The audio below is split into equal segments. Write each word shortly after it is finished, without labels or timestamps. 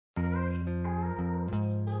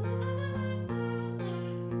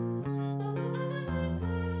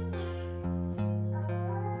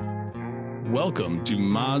Welcome to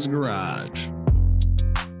Ma's Garage.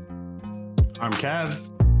 I'm Kev.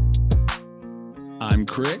 I'm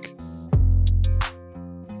Crick.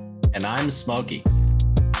 And I'm Smokey.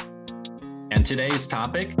 And today's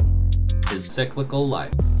topic is cyclical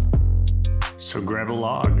life. So grab a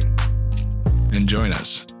log And join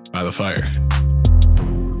us by the fire.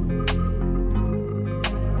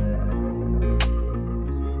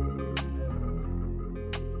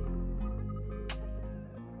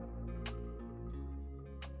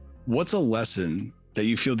 What's a lesson that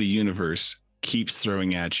you feel the universe keeps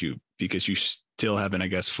throwing at you because you still haven't, I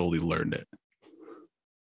guess, fully learned it?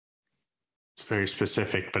 It's very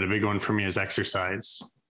specific, but a big one for me is exercise.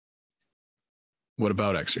 What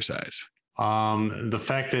about exercise? The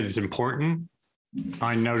fact that it's important,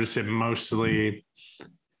 I notice it mostly,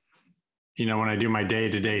 when I do my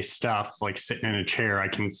day-to-day stuff, like sitting in a chair, I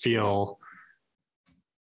can feel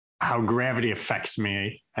how gravity affects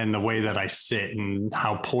me and the way that I sit and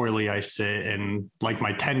how poorly I sit, and like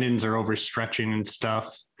my tendons are overstretching and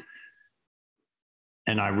stuff.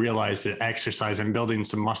 And I realized that exercise and building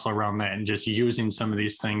some muscle around that and just using some of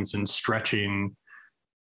these things and stretching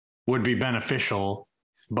would be beneficial.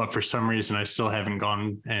 But for some reason, I still haven't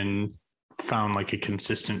gone and found like a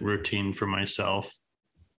consistent routine for myself.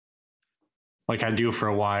 Like I do for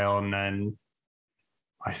a while and then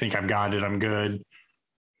I think I've got it, I'm good.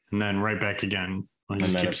 And then right back again. I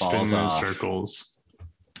just keep spinning in circles.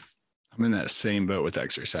 I'm in that same boat with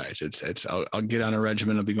exercise. I'll get on a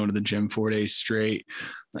regimen. I'll be going to the gym 4 days straight.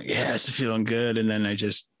 Like, yeah, it's feeling good. And then I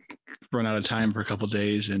just run out of time for a couple of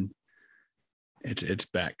days and it's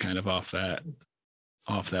back kind of off that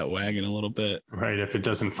wagon a little bit. Right. If it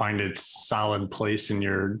doesn't find its solid place in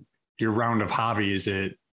your round of hobbies,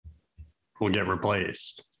 it will get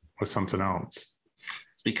replaced with something else.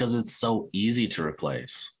 It's because it's so easy to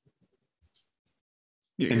replace.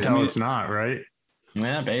 Until it's not, right?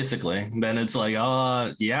 Yeah, basically. Then it's like,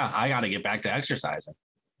 I got to get back to exercising.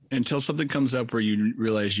 Until something comes up where you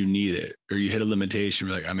realize you need it, or you hit a limitation.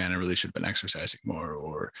 You're like, oh man, I really should have been exercising more,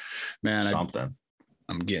 or man,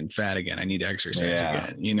 I'm getting fat again. I need to exercise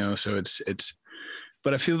again, so it's,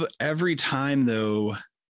 but I feel that every time though,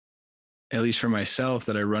 at least for myself,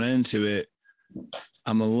 that I run into it,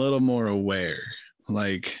 I'm a little more aware.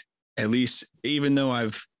 Like, at least even though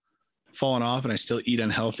I've fallen off and I still eat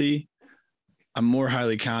unhealthy, I'm more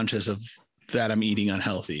highly conscious of that I'm eating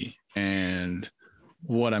unhealthy and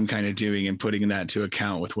what I'm kind of doing and putting that to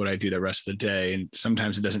account with what I do the rest of the day. And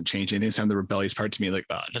sometimes it doesn't change anything. Sometimes the rebellious part to me, like,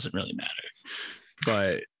 it doesn't really matter.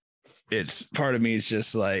 But it's part of me is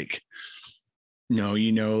just like, no,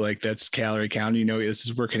 like that's calorie count, this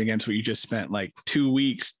is working against what you just spent like 2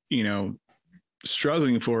 weeks,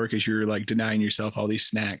 struggling for, because you're like denying yourself all these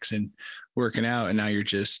snacks and working out. And now you're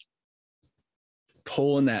just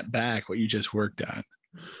pulling that back, what you just worked on.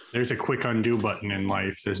 There's a quick undo button in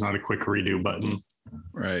life. There's not a quick redo button.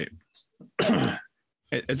 Right.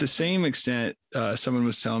 At the same extent, someone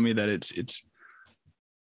was telling me that it's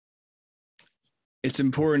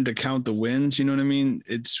important to count the wins. You know what I mean?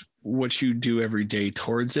 It's what you do every day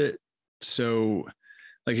towards it. So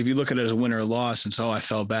like, if you look at it as a win or a loss and so I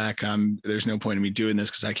fell back, there's no point in me doing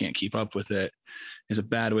this because I can't keep up with it, is a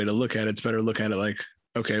bad way to look at it. It's better to look at it like,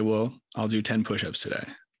 okay, well, I'll do 10 push-ups today,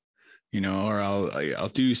 or I'll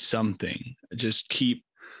do something. Just keep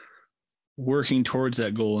working towards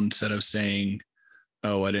that goal instead of saying,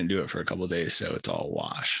 oh, I didn't do it for a couple of days, so it's all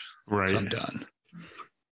wash. Right. So I'm done.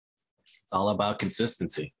 It's all about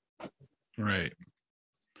consistency. Right.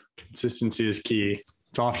 Consistency is key.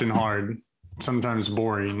 It's often hard, sometimes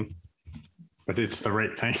boring, but it's the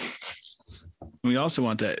right thing. We also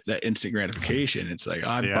want that instant gratification. It's like,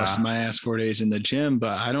 I busted my ass 4 days in the gym,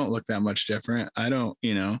 but I don't look that much different. I don't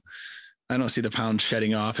see the pounds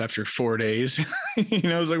shedding off after 4 days.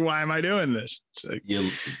 It's like, why am I doing this? It's like,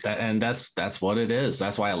 that's what it is.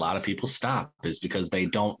 That's why a lot of people stop, is because they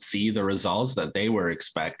don't see the results that they were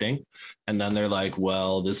expecting. And then they're like,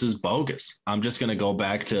 well, this is bogus. I'm just going to go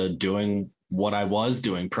back to doing what I was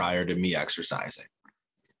doing prior to me exercising.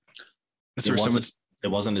 It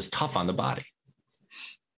wasn't as tough on the body.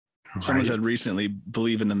 Someone said recently,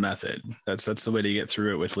 believe in the method. That's the way to get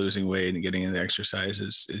through it with losing weight and getting into exercise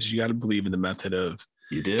is you got to believe in the method of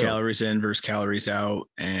calories in versus calories out,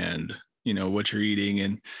 and what you're eating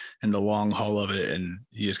and the long haul of it. And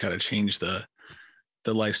you just got to change the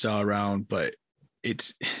lifestyle around. But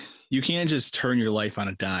you can't just turn your life on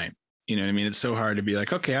a dime. You know what I mean? It's so hard to be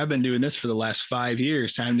like, okay, I've been doing this for the last 5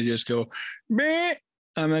 years. Time to just go, meh,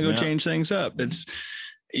 I'm gonna go change things up.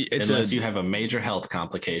 It's unless you have a major health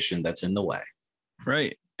complication that's in the way.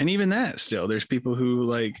 Right. And even that, still, there's people who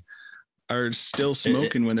like are still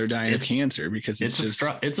smoking when they're dying of cancer because it's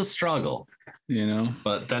a struggle, you know.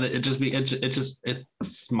 But then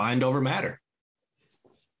it's mind over matter.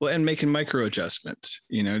 Well, and making micro adjustments,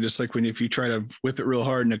 you know, just like if you try to whip it real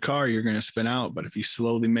hard in a car, you're going to spin out. But if you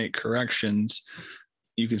slowly make corrections,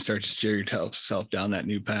 you can start to steer yourself down that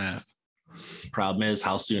new path. Problem is,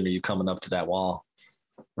 how soon are you coming up to that wall?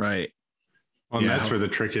 Right. Well, that's where the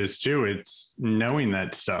trick is too. It's knowing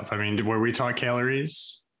that stuff. I mean, were we taught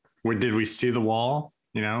calories? Did we see the wall?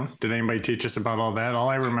 You know, did anybody teach us about all that? All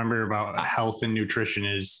I remember about health and nutrition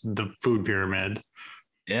is the food pyramid.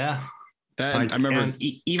 Yeah. I remember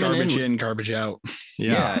even garbage in, garbage out.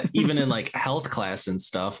 Yeah. Even in like health class and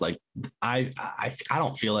stuff, like I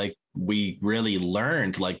don't feel like we really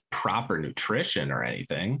learned like proper nutrition or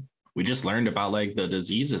anything. We just learned about like the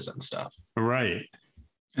diseases and stuff. Right.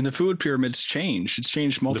 And the food pyramid's changed. It's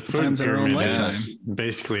changed multiple times in our own lifetime.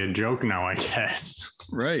 Basically a joke now, I guess.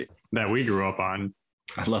 Right. That we grew up on.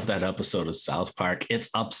 I love that episode of South Park. It's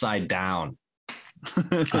upside down.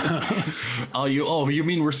 You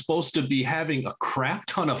mean we're supposed to be having a crap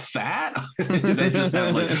ton of fat? They just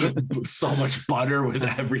have like so much butter with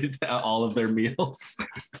all of their meals.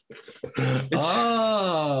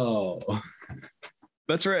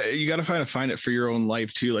 That's right. You got to find it for your own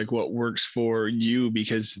life too, like what works for you,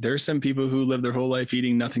 because there's some people who live their whole life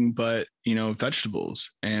eating nothing but, you know,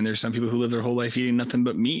 vegetables. And there's some people who live their whole life eating nothing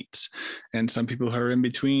but meats. And some people who are in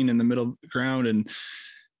between in the middle ground. And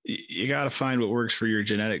you got to find what works for your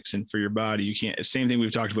genetics and for your body. You can't, same thing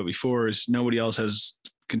we've talked about before is nobody else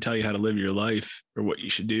can tell you how to live your life or what you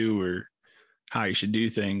should do or how you should do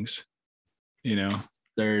things, you know.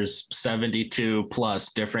 There's 72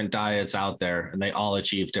 plus different diets out there and they all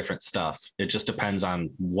achieve different stuff. It just depends on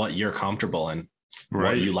what you're comfortable in,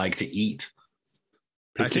 what you like to eat.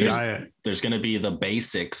 I think there's going to be the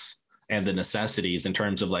basics and the necessities in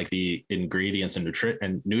terms of like the ingredients and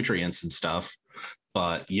nutrients and stuff,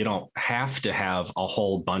 but you don't have to have a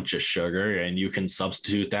whole bunch of sugar and you can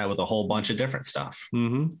substitute that with a whole bunch of different stuff.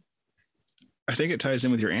 Mm-hmm. I think it ties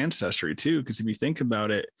in with your ancestry too, because if you think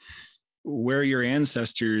about it, where your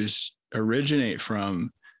ancestors originate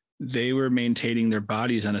from, they were maintaining their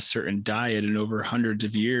bodies on a certain diet, and over hundreds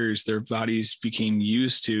of years, their bodies became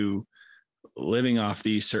used to living off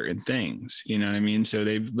these certain things. You know what I mean? So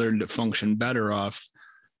they've learned to function better off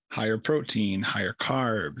higher protein, higher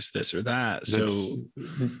carbs, this or that. That's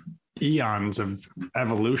eons of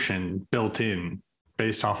evolution built in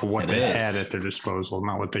based off of what they had at their disposal,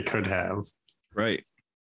 not what they could have. Right.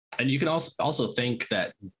 And you can also think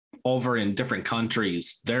that over in different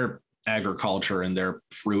countries, their agriculture and their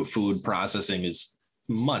food processing is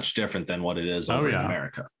much different than what it is over in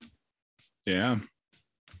America. Yeah.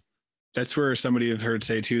 That's where somebody I've heard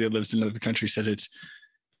say too that lives in another country says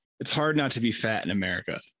it's hard not to be fat in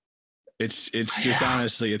America. It's just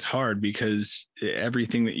honestly, it's hard because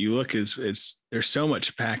everything that you look there's so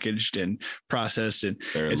much packaged and processed and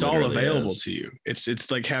it's all available to you.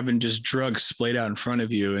 It's like having just drugs splayed out in front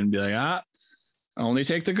of you and be like, only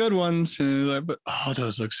take the good ones. And like, but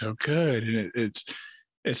those look so good. And it's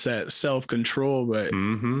that self-control, but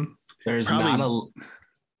there's I'm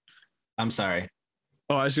sorry.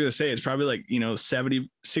 Oh, I was going to say, it's probably like, 60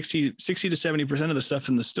 to 70% of the stuff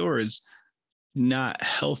in the store is not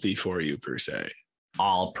healthy for you per se.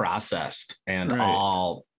 All processed and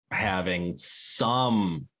all having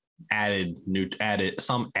some added ingredients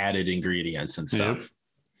and stuff. Yep.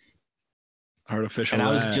 Artificial.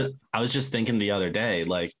 And I was just thinking the other day,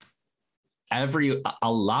 like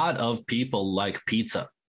a lot of people like pizza.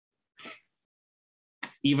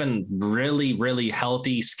 Even really, really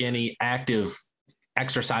healthy, skinny, active,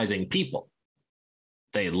 exercising people,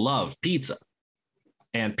 they love pizza.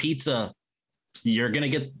 And pizza, you're going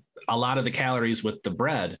to get a lot of the calories with the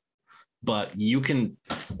bread, but you can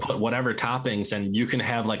put whatever toppings and you can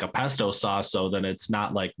have like a pesto sauce so that it's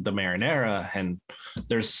not like the marinara. And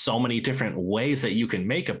there's so many different ways that you can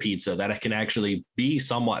make a pizza that it can actually be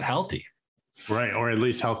somewhat healthy. Right. Or at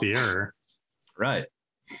least healthier. Right.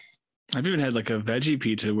 I've even had like a veggie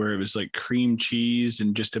pizza where it was like cream cheese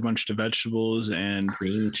and just a bunch of vegetables and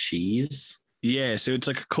cream cheese. Yeah. So it's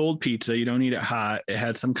like a cold pizza. You don't eat it hot. It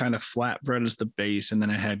had some kind of flat bread as the base. And then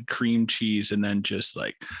it had cream cheese and then just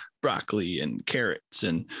like broccoli and carrots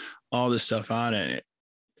and all this stuff on it.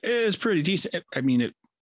 It was pretty decent. I mean,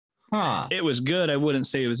 it was good. I wouldn't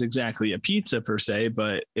say it was exactly a pizza per se,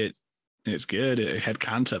 but it's good. It had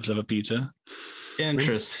concepts of a pizza.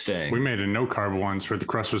 Interesting. We made a no carb once where the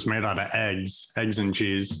crust was made out of eggs and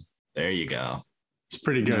cheese. There you go. It's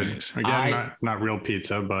pretty good. Nice. Again, not real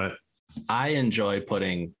pizza, but I enjoy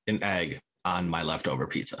putting an egg on my leftover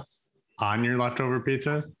pizza. on your leftover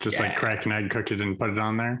pizza? Just like crack an egg, cook it, and put it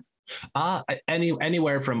on there?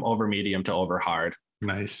 Anywhere from over medium to over hard.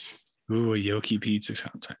 Nice. Ooh, a Yoki pizza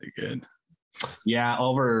sounds kind of good. Yeah,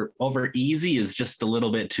 over easy is just a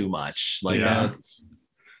little bit too much. Like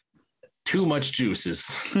too much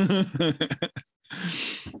juices.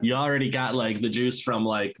 You already got like the juice from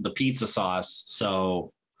like the pizza sauce,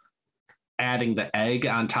 so adding the egg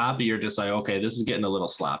on top, you're just like, okay, this is getting a little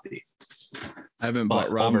sloppy. I haven't bought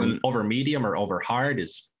ramen. Over medium or over hard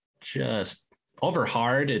is just over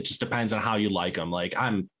hard. It just depends on how you like them. Like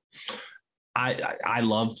I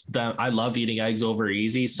love them. I love eating eggs over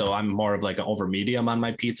easy, so I'm more of like an over medium on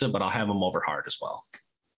my pizza, but I'll have them over hard as well.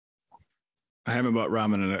 I haven't bought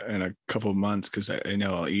ramen in a couple of months because I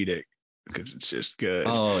know I'll eat it because it's just good.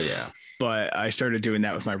 Oh yeah. But I started doing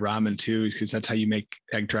that with my ramen too, because that's how you make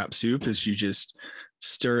egg drop soup is you just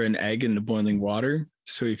stir an egg into boiling water.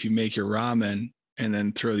 So if you make your ramen and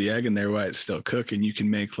then throw the egg in there while it's still cooking, you can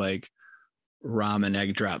make like ramen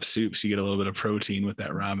egg drop soup. So you get a little bit of protein with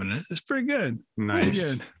that ramen. It's pretty good. Nice.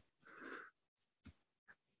 Pretty good.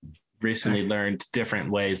 Recently learned different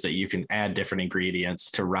ways that you can add different ingredients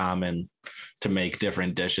to ramen to make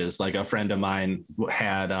different dishes. Like a friend of mine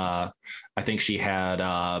had, I think she had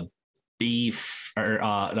beef or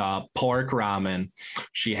pork ramen.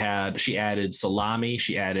 She added salami,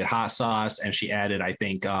 she added hot sauce, and she added, I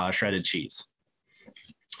think, shredded cheese.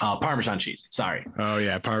 Parmesan cheese. Sorry. Oh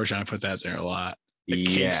yeah, Parmesan. I put that there a lot. It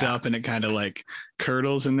cakes up and it kind of like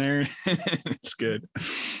curdles in there. It's good.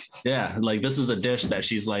 Yeah, like this is a dish that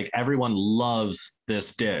she's like, everyone loves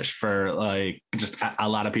this dish for like just a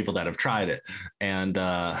lot of people that have tried it. And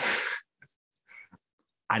I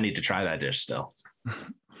need to try that dish still.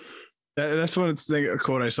 That's what it's like, a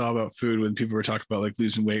quote I saw about food when people were talking about like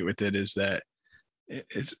losing weight with it is that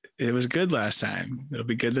it was good last time. It'll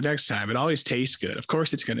be good the next time. It always tastes good. Of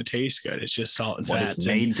course it's going to taste good. It's just salt and fat. What it's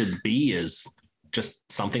made to be is just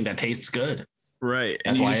something that tastes good. Right.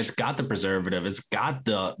 That's why it's got the preservative. It's got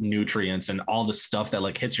the nutrients and all the stuff that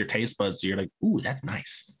like hits your taste buds. So you're like, ooh, that's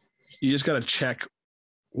nice. You just got to check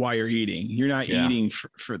why you're eating. You're not eating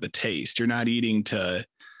for the taste. You're not eating to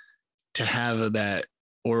have that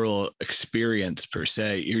oral experience per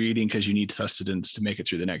se. You're eating because you need sustenance to make it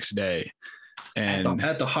through the next day. And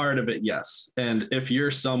at the heart of it, yes. And if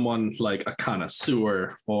you're someone like a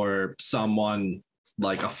connoisseur or someone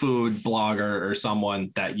like a food blogger or someone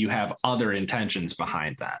that you have other intentions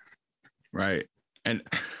behind that. Right. And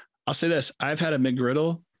I'll say this, I've had a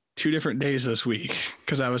McGriddle 2 different days this week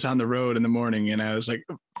because I was on the road in the morning and I was like,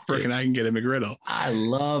 freaking, I can get a McGriddle. I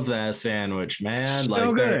love that sandwich, man. So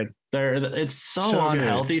like good. It's so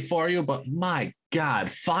unhealthy for you, but my God,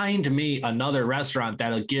 find me another restaurant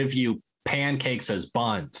that'll give you pancakes as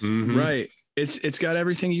buns. Mm-hmm. Right. It's got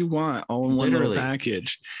everything you want all in one little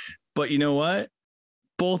package. But you know what?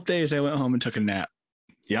 Both days I went home and took a nap.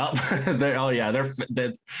 Yep.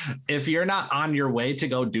 They're if you're not on your way to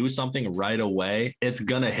go do something right away, it's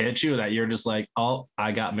going to hit you that you're just like, oh,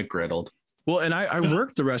 I got McGriddled. Well, and I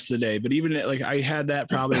worked the rest of the day, but even like I had that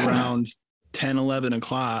probably around 10, 11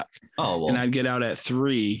 o'clock. Oh, well. And I'd get out at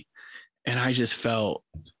 3 and I just felt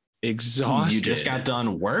exhausted. You just got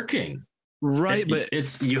done working. Right. But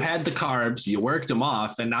you had the carbs, you worked them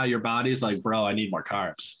off, and now your body's like, bro, I need more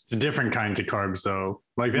carbs. It's different kinds of carbs though.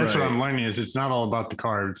 Like that's what I'm learning is it's not all about the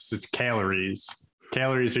carbs, it's calories.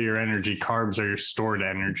 Calories are your energy, carbs are your stored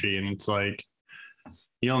energy. And it's like,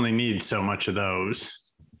 you only need so much of those.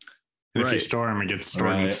 And if you store them, it gets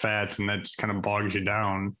stored in fat and that just kind of bogs you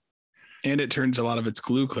down. And it turns a lot of it's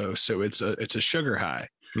glucose. So it's a sugar high.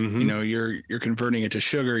 Mm-hmm. You know, you're converting it to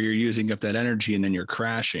sugar, you're using up that energy and then you're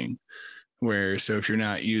crashing. So if you're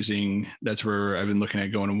not using, that's where I've been looking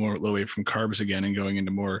at going more a little away from carbs again and going into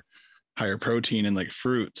more higher protein and like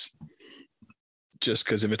fruits, just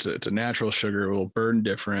because if it's a natural sugar, it will burn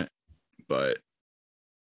different, but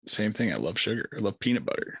same thing. I love sugar. I love peanut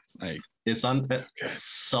butter. Like it's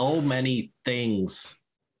so many things.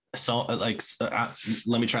 So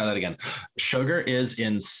let me try that again. Sugar is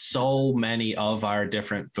in so many of our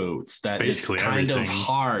different foods that basically it's kind of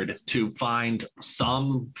hard to find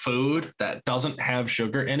some food that doesn't have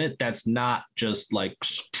sugar in it. That's not just like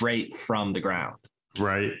straight from the ground.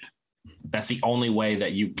 Right. That's the only way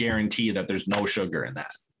that you guarantee that there's no sugar in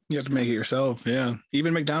that. You have to make it yourself. Yeah.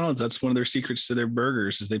 Even McDonald's, that's one of their secrets to their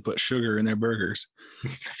burgers is they put sugar in their burgers. I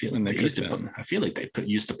feel like they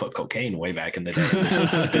used to put cocaine way back in the day.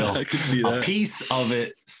 Still I could see that. A piece of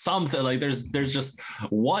it, something like there's just,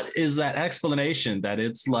 what is that explanation that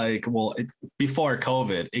it's like, well, before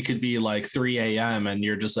COVID, it could be like 3 a.m. and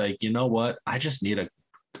you're just like, you know what? I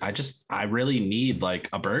really need like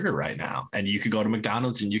a burger right now. And you could go to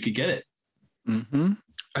McDonald's and you could get it. Mm-hmm.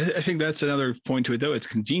 I think that's another point to it, though. It's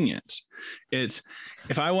convenience. It's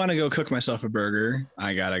if I want to go cook myself a burger,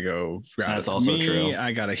 I gotta go grab That's it for also me. true.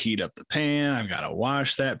 I gotta heat up the pan. I've gotta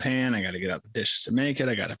wash that pan. I gotta get out the dishes to make it.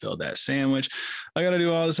 I gotta build that sandwich. I gotta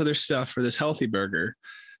do all this other stuff for this healthy burger.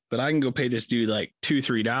 But I can go pay this dude like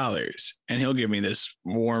 $2-3 and he'll give me this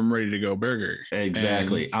warm, ready to go burger.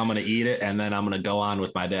 Exactly. And I'm gonna eat it and then I'm gonna go on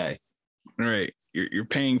with my day. Right. You're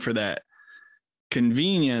paying for that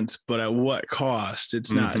convenience, but at what cost?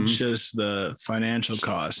 It's not just the financial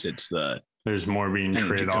cost. It's there's more being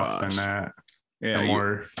traded off than that. Yeah, the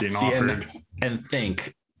more being offered. And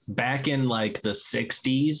think back in like the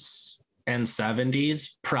 60s and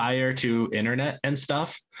 70s, prior to internet and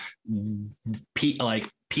stuff,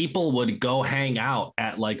 people would go hang out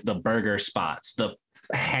at like the burger spots, the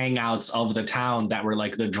hangouts of the town that were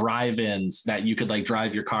like the drive-ins that you could like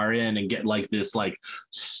drive your car in and get like this like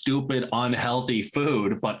stupid unhealthy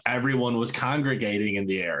food, but everyone was congregating in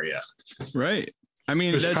the area. Right. I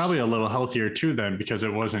mean, it's probably a little healthier too then, because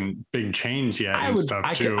it wasn't big chains yet and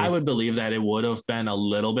stuff too. I would believe that it would have been a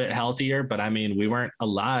little bit healthier, but I mean, we weren't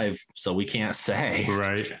alive, so we can't say.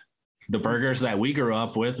 Right. The burgers that we grew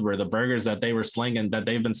up with were the burgers that they were slinging, that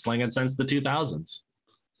they've been slinging since the 2000s.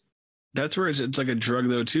 That's where it's like a drug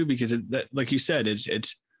though too, because like you said,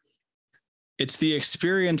 it's the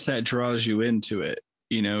experience that draws you into it.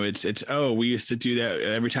 You know, it's oh, we used to do that.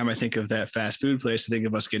 Every time I think of that fast food place, I think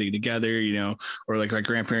of us getting together, you know, or like my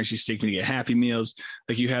grandparents used to take me to get Happy Meals.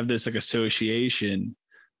 Like you have this like association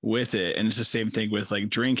with it. And it's the same thing with like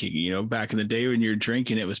drinking, you know, back in the day when you're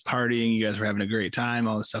drinking, it was partying, you guys were having a great time,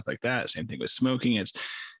 all this stuff like that. Same thing with smoking. It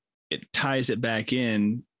ties it back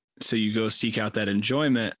in. So you go seek out that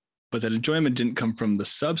enjoyment, but that enjoyment didn't come from the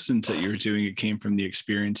substance that you were doing. It came from the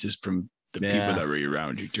experiences from the people that were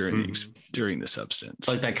around you during the substance. It's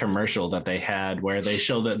like that commercial that they had where they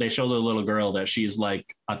show the little girl that she's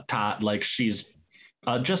like she's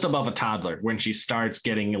just above a toddler when she starts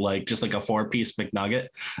getting like just like a 4-piece McNugget,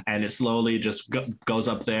 and it slowly just goes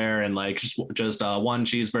up there and like just one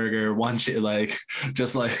cheeseburger, like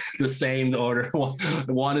just like the same order.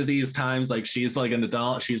 One of these times, like she's like an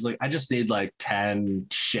adult, she's like, I just need like 10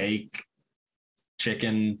 shake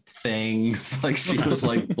chicken things. Like she was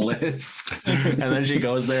like Blitz, and then she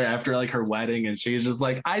goes there after like her wedding and she's just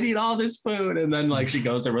like, I need all this food, and then like she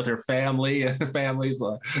goes there with her family and the family's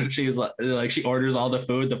like, she's like she orders all the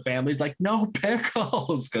food, the family's like, no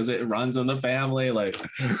pickles, because it runs in the family. Like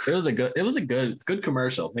it was a good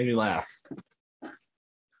commercial, made me laugh.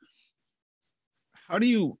 How do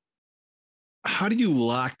you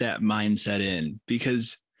lock that mindset in?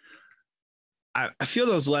 Because I feel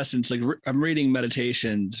those lessons, like I'm reading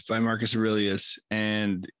Meditations by Marcus Aurelius,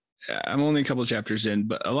 and I'm only a couple of chapters in,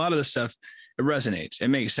 but a lot of the stuff, it resonates. It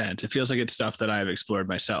makes sense. It feels like it's stuff that I've explored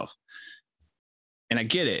myself. And I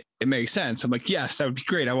get it. It makes sense. I'm like, yes, that would be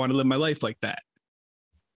great. I want to live my life like that.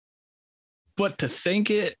 But to think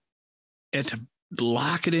it and to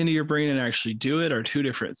lock it into your brain and actually do it are two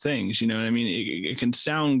different things. You know what I mean? It can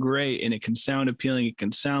sound great and it can sound appealing. It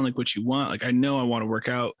can sound like what you want. Like, I know I want to work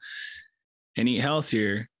out and eat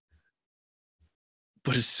healthier,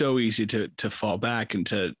 but it's so easy to fall back and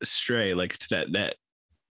to stray, like to that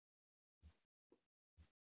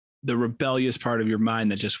the rebellious part of your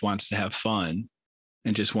mind that just wants to have fun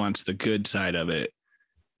and just wants the good side of it.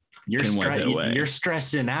 You're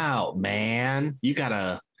stressing out, man. You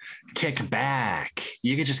gotta kick back.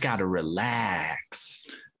 You just gotta relax.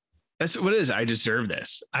 That's what it is. I deserve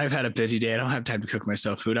this. I've had a busy day. I don't have time to cook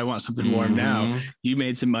myself food. I want something warm now. You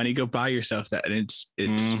made some money. Go buy yourself that. And it's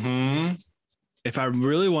if I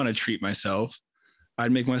really want to treat myself,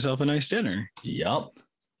 I'd make myself a nice dinner. Yep.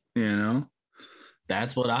 You know,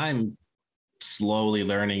 that's what I'm slowly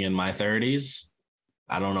learning in my 30s.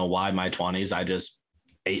 I don't know why my 20s, I just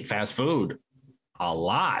ate fast food a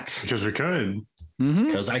lot. Because we could.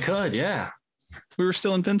 Because I could, yeah. We were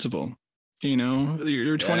still invincible. You know,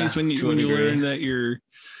 your 20s when you learn that your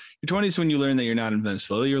 20s when you learn that you're not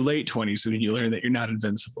invincible. Your late 20s when you learn that you're not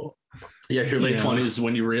invincible. Yeah, your late 20s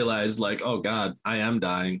when you realize like, oh God, I am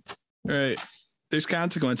dying. Right. There's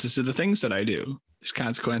consequences to the things that I do. There's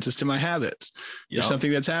consequences to my habits. There's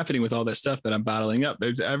something that's happening with all that stuff that I'm bottling up.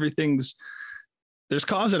 There's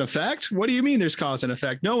cause and effect. What do you mean there's cause and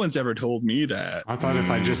effect? No one's ever told me that. I thought if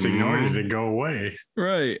I just ignored it, it'd go away.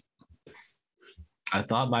 Right. I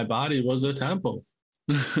thought my body was a temple.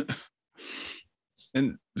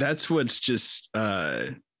 And that's what's just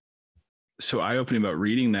so eye-opening about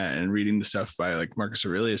reading that and reading the stuff by like Marcus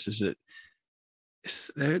Aurelius is that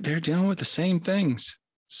they're dealing with the same things,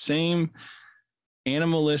 same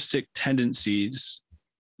animalistic tendencies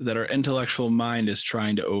that our intellectual mind is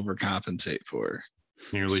trying to overcompensate for.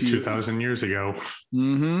 Nearly 2,000 years ago.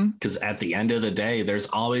 Because at the end of the day, there's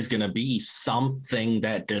always going to be something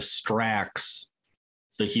that distracts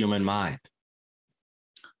the human mind.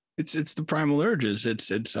 It's the primal urges.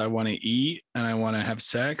 It's I want to eat and I want to have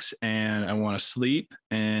sex and I want to sleep,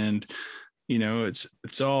 and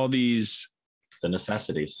it's all these, the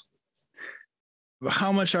necessities.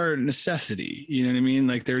 How much are necessity? You know what I mean?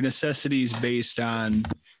 Like they're necessities based on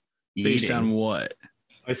what?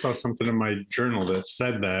 I saw something in my journal that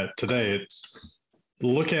said that today. It's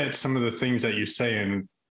look at some of the things that you say and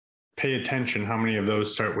pay attention how many of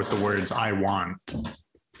those start with the words I want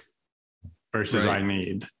versus I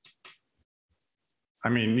need. I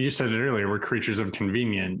mean, you said it earlier, we're creatures of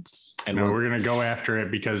convenience. And we're going to go after it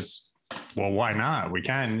because, well, why not? We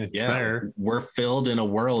can. It's there. We're filled in a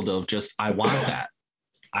world of just, I want that.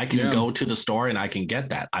 I can go to the store and I can get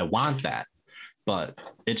that. I want that. But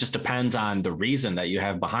it just depends on the reason that you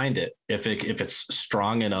have behind it. If it's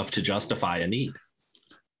strong enough to justify a need.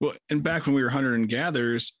 Well, and back when we were hunter and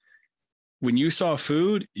gatherers, when you saw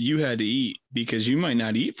food, you had to eat because you might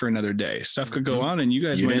not eat for another day. Stuff could go on and you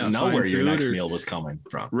guys might not know where your next meal was coming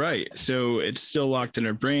from. Right. So it's still locked in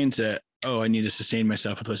our brains that, I need to sustain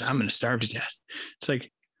myself with this. I'm going to starve to death. It's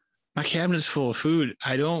like my cabinet's full of food.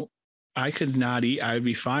 I could not eat. I would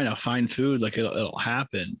be fine. I'll find food. Like it'll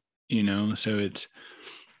happen, So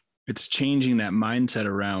it's changing that mindset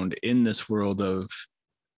around in this world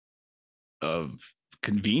of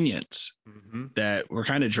convenience that we're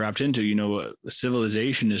kind of dropped into. The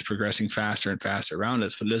civilization is progressing faster and faster around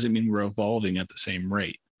us, but it doesn't mean we're evolving at the same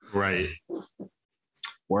rate. Right.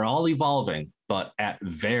 We're all evolving, but at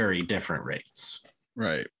very different rates.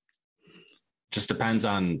 Right. Just depends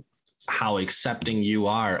on how accepting you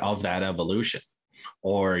are of that evolution.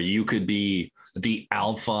 Or you could be the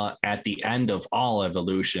alpha at the end of all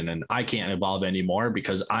evolution and I can't evolve anymore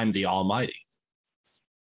because I'm the almighty.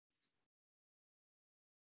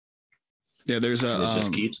 Yeah, it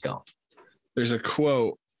just keeps going. There's a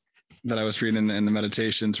quote that I was reading in the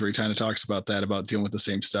meditations where he kind of talks about that, about dealing with the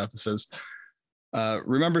same stuff. It says,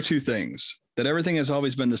 remember two things, that everything has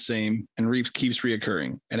always been the same and keeps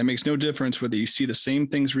reoccurring. And it makes no difference whether you see the same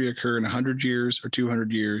things reoccur in 100 years or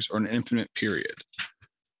 200 years or an infinite period.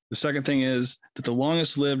 The second thing is that the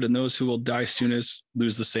longest lived and those who will die soonest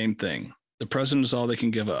lose the same thing. The present is all they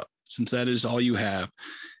can give up, since that is all you have.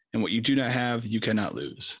 And what you do not have, you cannot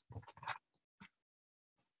lose.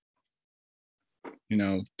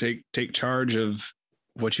 Take charge of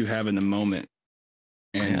what you have in the moment.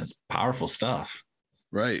 And it's powerful stuff.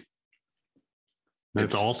 Right.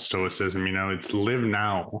 That's all stoicism, it's live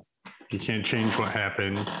now. You can't change what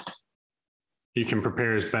happened. You can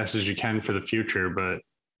prepare as best as you can for the future, but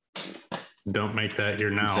don't make that your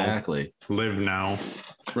now. Exactly. Live now.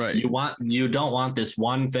 Right. You don't want this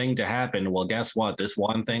one thing to happen. Well, guess what? This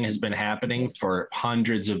one thing has been happening for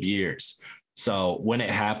hundreds of years. So when it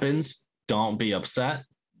happens, don't be upset.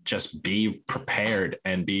 Just be prepared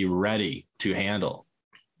and be ready to handle.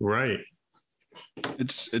 Right.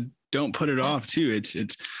 Don't put it off too.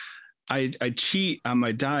 I cheat on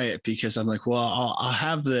my diet because I'm like, well, I'll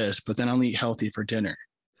have this, but then I'll eat healthy for dinner.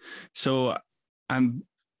 So I'm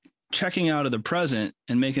checking out of the present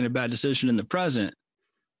and making a bad decision in the present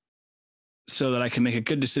so that I can make a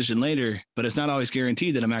good decision later, but it's not always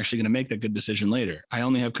guaranteed that I'm actually going to make that good decision later. I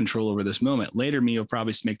only have control over this moment. Later me will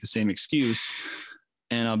probably make the same excuse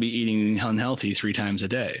and I'll be eating unhealthy 3 times a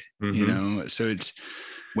day, So it's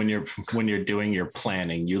when you're doing your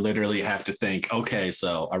planning, you literally have to think, okay,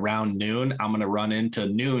 so around noon, I'm going to run into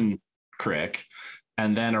Noon Crick.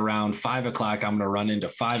 And then around 5 o'clock, I'm going to run into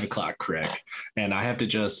 5 o'clock Crick. And I have to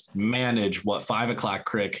just manage what 5 o'clock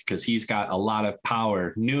Crick, because he's got a lot of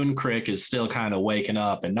power. Noon Crick is still kind of waking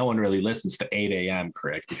up and no one really listens to 8 a.m.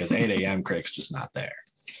 Crick because 8 a.m. Crick's just not there.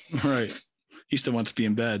 Right. He still wants to be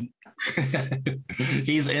in bed.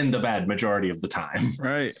 He's in the bed majority of the time.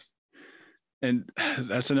 Right. And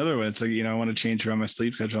that's another one. It's like, I want to change around my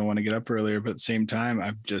sleep schedule. I want to get up earlier, but at the same time,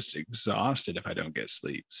 I'm just exhausted if I don't get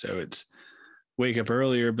sleep. So it's wake up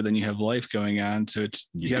earlier, but then you have life going on. So it's,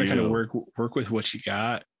 you got to kind of work with what you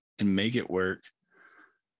got and make it work.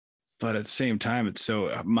 But at the same time, it's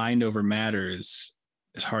so mind over matter is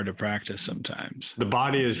hard to practice sometimes. The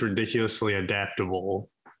body is ridiculously adaptable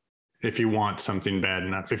if you want something bad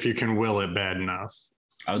enough, if you can will it bad enough.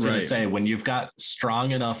 I was going to say, when you've got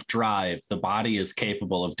strong enough drive, the body is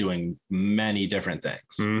capable of doing many different things.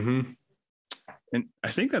 Mm-hmm. And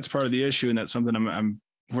I think that's part of the issue. And that's something I'm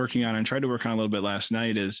working on and tried to work on a little bit last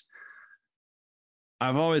night is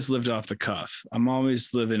I've always lived off the cuff. I'm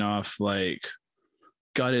always living off like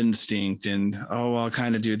gut instinct and, oh, I'll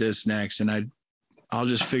kind of do this next. And I'll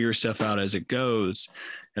just figure stuff out as it goes.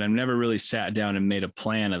 And I've never really sat down and made a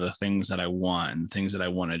plan of the things that I want and things that I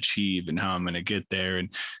want to achieve and how I'm going to get there, and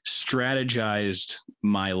strategized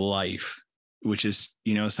my life, which is,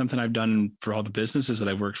 something I've done for all the businesses that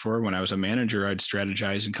I've worked for. When I was a manager, I'd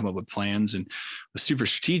strategize and come up with plans and was super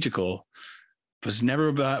strategical, but was never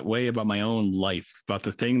about my own life, about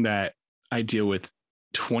the thing that I deal with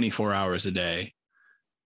 24 hours a day.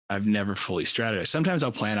 I've never fully strategized. Sometimes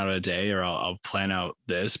I'll plan out a day, or I'll plan out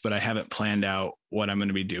this, but I haven't planned out what I'm going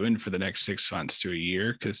to be doing for the next 6 months to a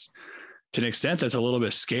year. Because to an extent, that's a little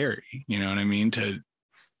bit scary. You know what I mean? To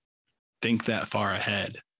think that far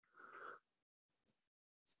ahead.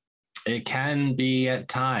 It can be at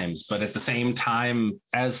times, but at the same time,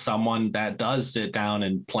 as someone that does sit down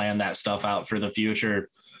and plan that stuff out for the future,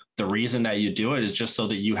 the reason that you do it is just so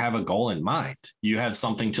that you have a goal in mind. You have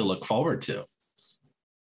something to look forward to.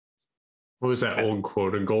 What was that old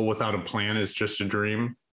quote? A goal without a plan is just a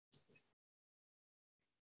dream.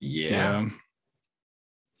 Yeah.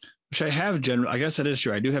 Which I have I guess that is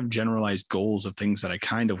true. I do have generalized goals of things that I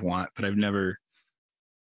kind of want, but I've never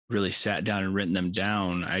really sat down and written them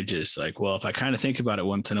down. I just if I kind of think about it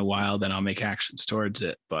once in a while, then I'll make actions towards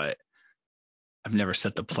it. But I've never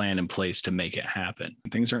set the plan in place to make it happen.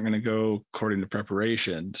 Things aren't going to go according to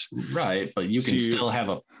preparations. Right. But you can still have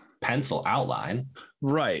a pencil outline.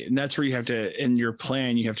 Right. And that's where you have to, in your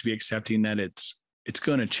plan, you have to be accepting that it's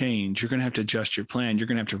going to change. You're going to have to adjust your plan. You're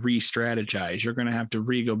going to have to re-strategize. You're going to have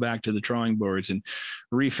to go back to the drawing boards and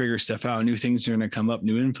refigure stuff out. New things are going to come up.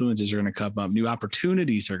 New influences are going to come up. New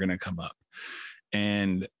opportunities are going to come up.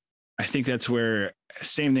 And I think that's where,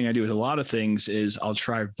 same thing I do with a lot of things, is I'll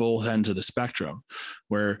try both ends of the spectrum,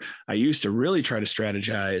 where I used to really try to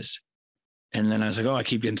strategize. And then I was like, oh, I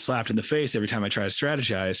keep getting slapped in the face every time I try to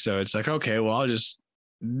strategize. So it's like, okay, well, I'll just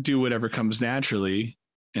do whatever comes naturally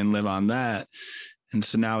and live on that. And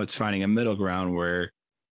so now it's finding a middle ground where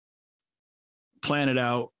plan it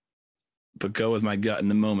out, but go with my gut in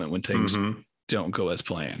the moment when things don't go as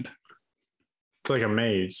planned. It's like a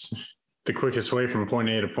maze. The quickest way from point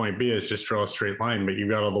A to point B is just draw a straight line, but you've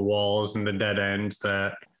got all the walls and the dead ends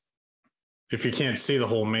that if you can't see the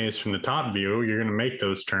whole maze from the top view, you're going to make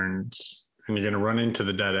those turns and you're going to run into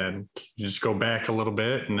the dead end. You just go back a little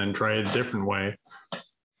bit and then try a different way.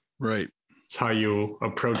 Right. It's how you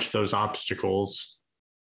approach those obstacles.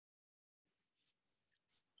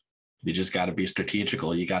 You just got to be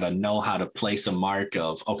strategical. You got to know how to place a mark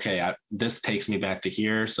of, okay, this takes me back to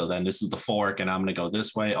here. So then this is the fork and I'm going to go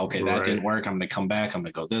this way. Okay, that didn't work. I'm going to come back. I'm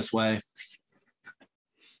going to go this way.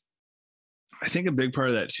 I think a big part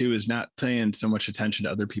of that too is not paying so much attention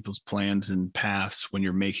to other people's plans and paths when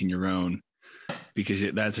you're making your own, because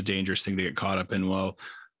that's a dangerous thing to get caught up in. Well,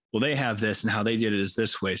 they have this and how they did it is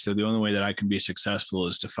this way. So the only way that I can be successful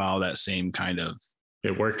is to follow that same kind of,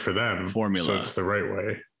 it worked for them, formula. So it's the right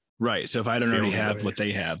way. Right. So if I don't already have what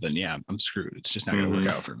they have, then yeah, I'm screwed. It's just not going to work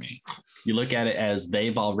out for me. You look at it as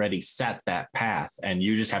they've already set that path and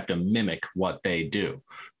you just have to mimic what they do.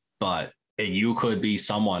 But you could be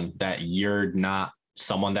someone that you're not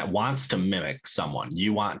someone that wants to mimic someone.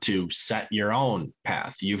 You want to set your own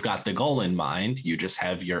path. You've got the goal in mind. You just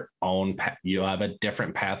have your own path. You have a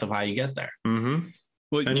different path of how you get there. Mm-hmm.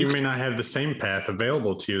 Well, and you may not have the same path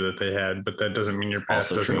available to you that they had, but that doesn't mean your path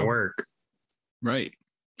doesn't work. Right.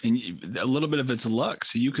 And a little bit of it's luck.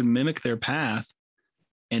 So you can mimic their path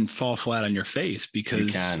and fall flat on your face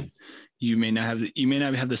because you may not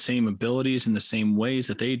have the same abilities in the same ways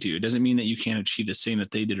that they do. It doesn't mean that you can't achieve the same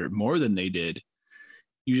that they did or more than they did.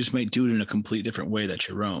 You just might do it in a complete different way that's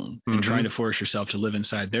your own. And trying to force yourself to live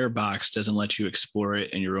inside their box doesn't let you explore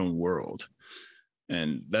it in your own world.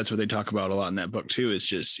 And that's what they talk about a lot in that book too. Is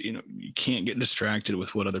just, you can't get distracted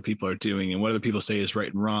with what other people are doing and what other people say is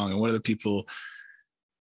right and wrong and what other people.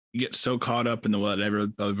 You get so caught up in the whatever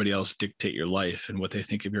everybody else dictate your life and what they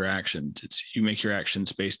think of your actions. It's you make your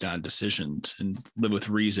actions based on decisions and live with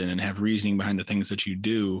reason and have reasoning behind the things that you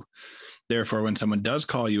do. Therefore, when someone does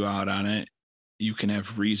call you out on it, you can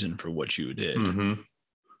have reason for what you did. And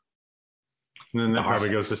then that probably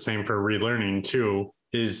goes the same for relearning too,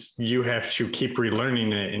 is you have to keep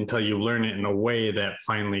relearning it until you learn it in a way that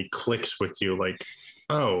finally clicks with you. Like,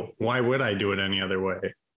 oh, why would I do it any other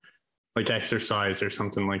way? Like exercise or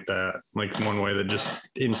something like that, like one way that just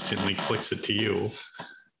instantly clicks it to you.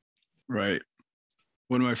 Right.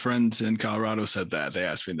 One of my friends in Colorado said that. They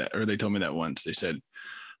asked me that, or they told me that once. They said,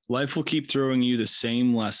 life will keep throwing you the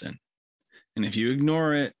same lesson. And if you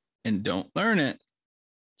ignore it and don't learn it,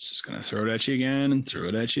 it's just going to throw it at you again and throw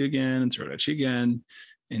it at you again and throw it at you again.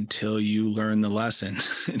 until you learn the lesson.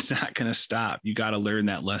 It's not going to stop. You got to learn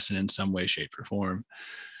that lesson in some way, shape, or form.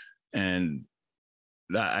 And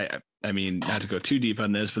that, I mean, not to go too deep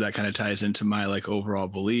on this, but that kind of ties into my like overall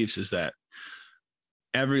beliefs, is that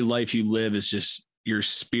every life you live is just your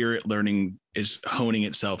spirit learning, is honing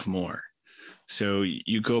itself more. So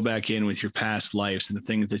you go back in with your past lives and the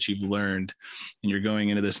things that you've learned, and you're going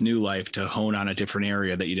into this new life to hone on a different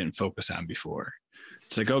area that you didn't focus on before.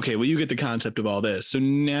 It's like, okay, well, you get the concept of all this. So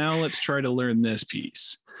now let's try to learn this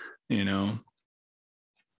piece, you know?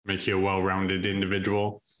 Make you a well-rounded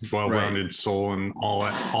individual, well-rounded soul in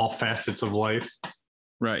all facets of life.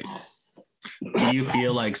 Right. Do you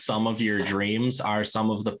feel like some of your dreams are some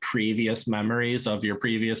of the previous memories of your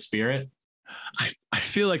previous spirit? I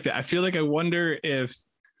feel like that. I wonder if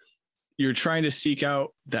you're trying to seek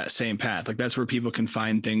out that same path. Like that's where people can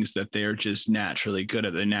find things that they're just naturally good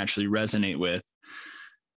at, they naturally resonate with,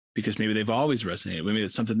 because maybe they've always resonated. Maybe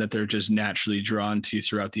it's something that they're just naturally drawn to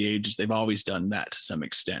throughout the ages. They've always done that to some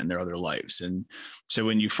extent in their other lives. And so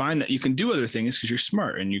when you find that, you can do other things because you're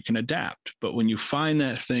smart and you can adapt. But when you find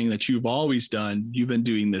that thing that you've always done, you've been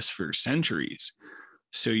doing this for centuries.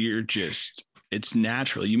 So you're just, it's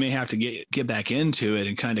natural. You may have to get back into it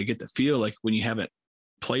and kind of get the feel like when you haven't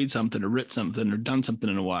played something or written something or done something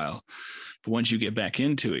in a while. But once you get back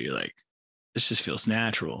into it, you're like, this just feels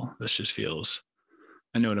natural. This just feels,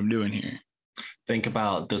 I know what I'm doing here. Think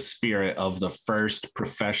about the spirit of the first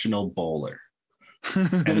professional bowler.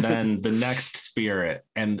 And then the next spirit,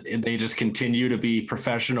 and they just continue to be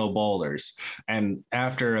professional bowlers. And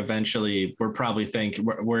after eventually, we're probably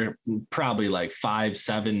like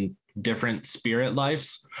 5-7 different spirit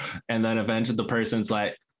lives. And then eventually the person's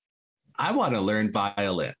like, I want to learn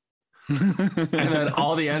violin. And then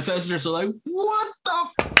all the ancestors are like, what the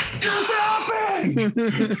just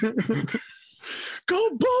happened? Go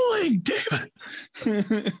bowling, damn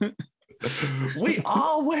it. We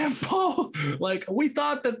all went bowling. Like we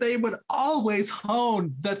thought that they would always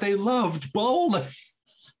hone that they loved bowling.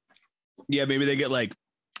 Yeah, maybe they get like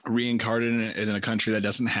reincarnated in a country that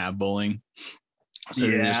doesn't have bowling. So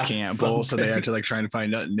they just can't bowl. So they have to like trying to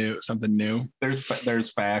find something new.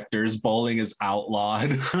 There's factors. Bowling is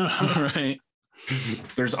outlawed. Right.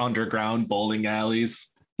 There's underground bowling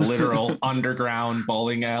alleys, literal underground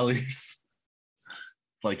bowling alleys.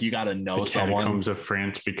 Like you got to know someone. The catacombs of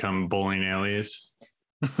France become bowling alleys.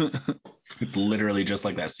 It's literally just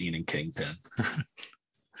like that scene in Kingpin.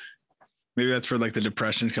 Maybe that's where like the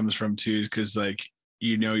depression comes from too, because like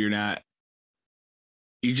you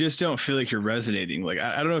just don't feel like you're resonating. Like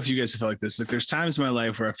I don't know if you guys feel like this. Like there's times in my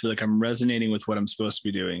life where I feel like I'm resonating with what I'm supposed to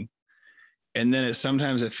be doing, and then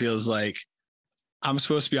sometimes it feels like I'm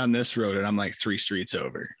supposed to be on this road and I'm like 3 streets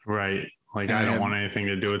over. Right. Like, I don't want anything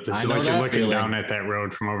to do with this. Like you're looking down at that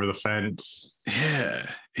road from over the fence. Yeah.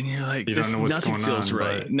 And you're like, you don't know what's nothing going feels on,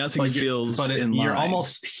 right. Nothing feels in line. You're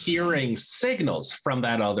almost hearing signals from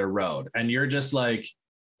that other road. And you're just like,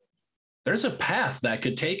 there's a path that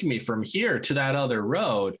could take me from here to that other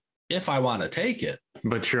road if I want to take it.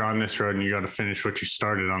 But you're on this road and you got to finish what you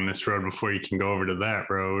started on this road before you can go over to that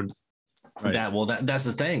road. Right. That's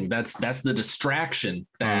the thing. That's the distraction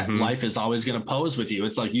that life is always going to pose with you.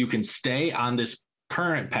 It's like you can stay on this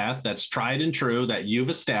current path that's tried and true that you've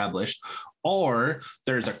established, or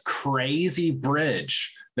there's a crazy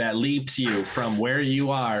bridge that leaps you from where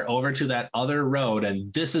you are over to that other road,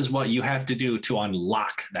 and this is what you have to do to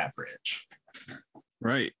unlock that bridge.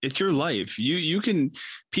 Right. It's your life. You can,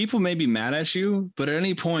 people may be mad at you, but at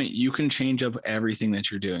any point you can change up everything that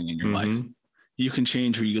you're doing in your life. You can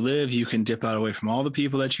change where you live. You can dip out away from all the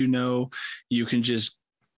people that you know. You can just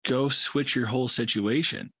go switch your whole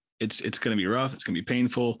situation. It's going to be rough. It's going to be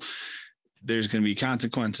painful. There's going to be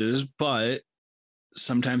consequences, but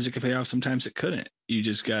sometimes it could pay off. Sometimes it couldn't. You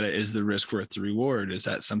just got to, is the risk worth the reward? Is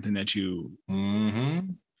that something that you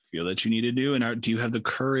feel that you need to do? And do you have the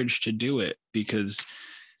courage to do it? Because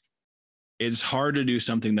it's hard to do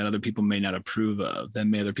something that other people may not approve of,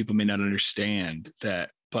 that other people may not understand that.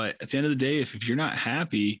 But at the end of the day, if you're not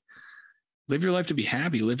happy, live your life to be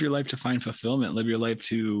happy, live your life to find fulfillment, live your life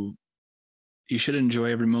you should enjoy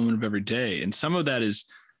every moment of every day. And some of that is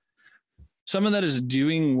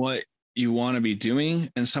doing what you want to be doing.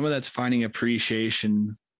 And some of that's finding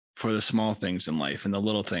appreciation for the small things in life and the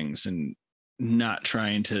little things, and not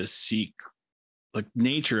trying to seek, like,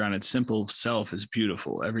 nature on its simple self is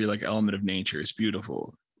beautiful. Every like element of nature is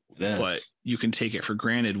beautiful. Yes. But you can take it for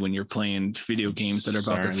granted when you're playing video games that are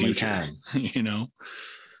about the future. You know,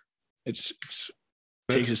 it's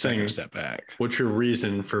take a second step back. What's your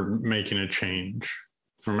reason for making a change?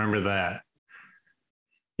 Remember that.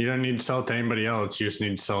 You don't need to sell it to anybody else. You just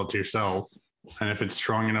need to sell it to yourself. And if it's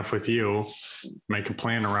strong enough with you, make a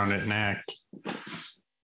plan around it and act.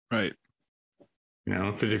 Right. You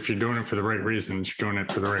know, if you're doing it for the right reasons, you're doing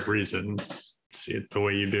it for the right reasons. See it the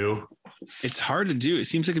way you do. It's hard to do. It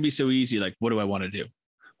seems like it'd be so easy. Like, what do I want to do?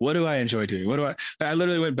 What do I enjoy doing? I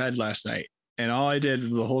literally went to bed last night and all I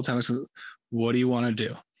did the whole time was, what do you want to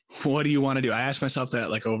do? What do you want to do? I asked myself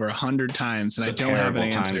that like over 100 times and I don't have an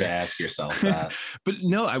answer. Time to ask yourself that. But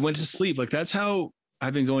no, I went to sleep. Like that's how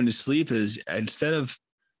I've been going to sleep is instead of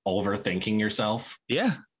overthinking yourself.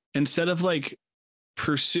 Yeah. Instead of like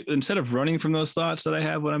instead of running from those thoughts that I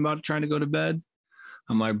have when I'm about trying to go to bed,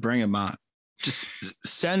 I'm like, bring them on. Just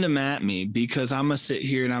send them at me because I'm going to sit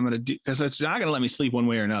here and I'm going to do, because it's not going to let me sleep one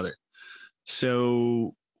way or another.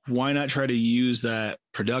 So why not try to use that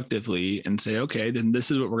productively and say, okay, then this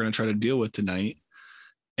is what we're going to try to deal with tonight.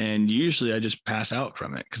 And usually I just pass out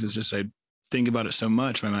from it because it's just, I think about it so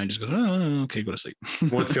much. My mind just goes, oh, okay, go to sleep.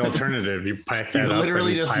 What's the alternative? You pack that up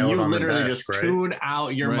literally and just, pile you it on literally the just desk, tune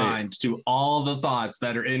out your Right. mind to all the thoughts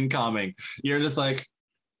that are incoming. You're just like,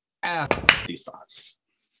 these thoughts.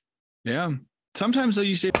 Yeah. Sometimes though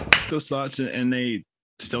you say those thoughts and they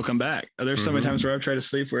still come back. There's so many times where I've tried to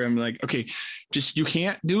sleep where I'm like, okay, just, you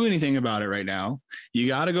can't do anything about it right now. You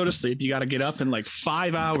got to go to sleep. You got to get up in like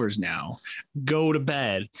 5 hours now, go to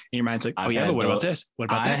bed. And your mind's like, oh yeah, but what about this? What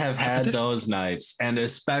about that? I have had those nights. And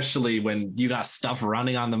especially when you got stuff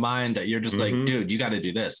running on the mind that you're just like, dude, you got to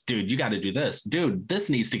do this. Dude, you got to do this. Dude, this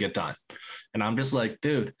needs to get done. And I'm just like,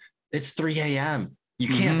 dude, it's 3 a.m. You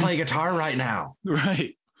can't play guitar right now.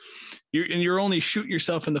 Right. You're only shooting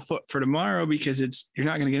yourself in the foot for tomorrow because you're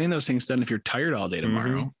not going to get any of those things done if you're tired all day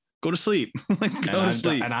tomorrow. Go to sleep. Go to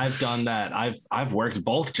sleep. And I've done that. I've worked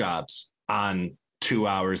both jobs on 2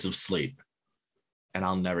 hours of sleep, and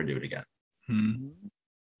I'll never do it again.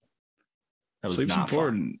 Sleep's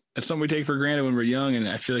important. Fun. It's something we take for granted when we're young, and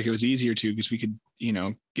I feel like it was easier to because we could,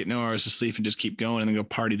 get no hours of sleep and just keep going and then go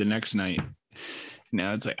party the next night.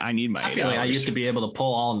 Now it's like, I need my 8 I feel hours. like I used to be able to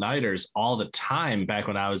pull all-nighters all the time back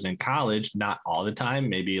when I was in college. Not all the time,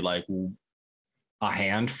 maybe like a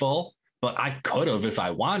handful, but I could have if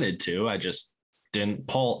I wanted to. I just didn't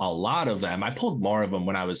pull a lot of them. I pulled more of them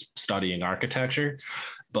when I was studying architecture,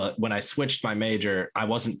 but when I switched my major, I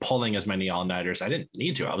wasn't pulling as many all-nighters. I didn't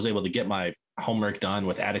need to. I was able to get my homework done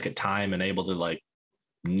with adequate time and able to like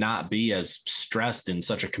not be as stressed in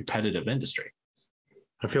such a competitive industry.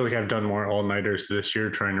 I feel like I've done more all-nighters this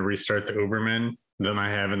year trying to restart the Uberman than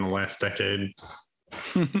I have in the last decade.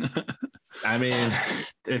 I mean,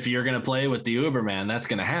 if you're going to play with the Uberman, that's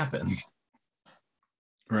going to happen.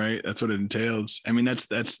 Right. That's what it entails. I mean,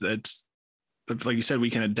 that's like you said,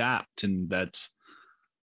 we can adapt, and that's,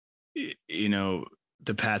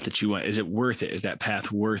 the path that you want. Is it worth it? Is that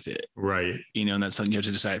path worth it? Right. And that's something you have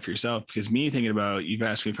to decide for yourself, because me thinking about, you've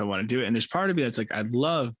asked me if I want to do it. And there's part of me that's like, I'd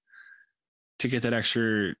love to get that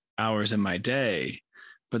extra hours in my day.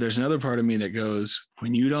 But there's another part of me that goes,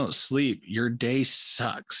 when you don't sleep, your day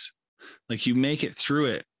sucks. Like you make it through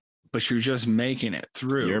it, but you're just making it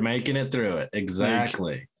through. You're making it through it.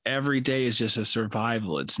 Exactly. Like, every day is just a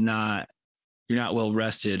survival. It's not, you're not well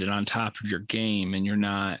rested and on top of your game, and you're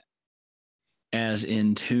not as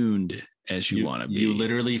in tuned as you want to be. You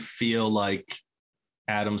literally feel like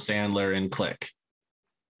Adam Sandler in Click,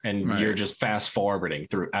 and you're just fast forwarding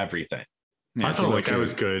through everything. Yeah, I felt like I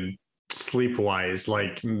was good sleep wise,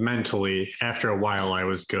 like mentally. After a while, I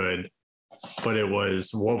was good, but it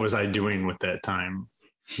was, what was I doing with that time?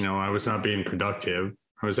 I was not being productive.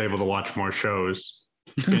 I was able to watch more shows,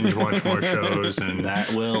 binge watch more shows, and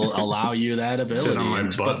that will allow you that ability. Sit on my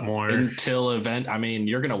butt more until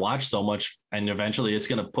you're going to watch so much, and eventually it's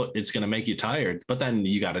going to make you tired. But then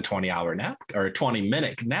you got a 20-hour nap or a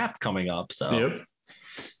 20-minute nap coming up. So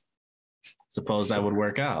suppose that would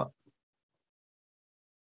work out.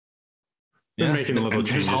 Yeah, making little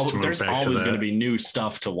changes to move back to that. There's always going to be new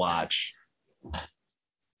stuff to watch.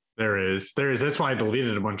 There is. That's why I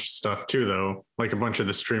deleted a bunch of stuff too, though. Like a bunch of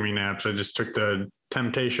the streaming apps. I just took the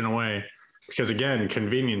temptation away because, again,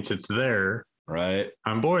 convenience, it's there. Right.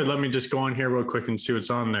 I'm bored. Let me just go on here real quick and see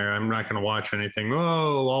what's on there. I'm not going to watch anything.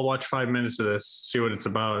 Oh, I'll watch 5 minutes of this, see what it's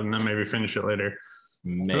about, and then maybe finish it later.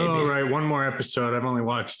 Maybe. Oh, right. One more episode. I've only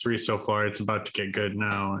watched 3 so far. It's about to get good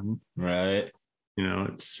now. And right.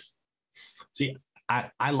 It's. See,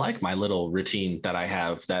 I like my little routine that I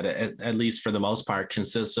have that at least for the most part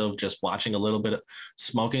consists of just watching a little bit of,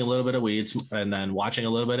 smoking a little bit of weeds, and then watching a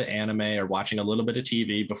little bit of anime or watching a little bit of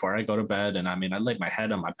TV before I go to bed. And I mean, I lay my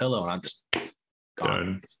head on my pillow and I'm just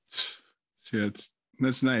gone. See,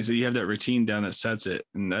 that's nice that you have that routine down that sets it.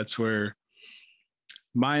 And that's where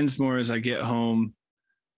mine's more as I get home,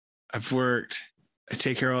 I've worked, I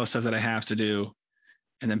take care of all the stuff that I have to do.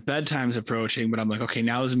 And then bedtime's approaching, but I'm like, okay,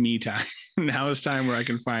 now is me time. Now is time where I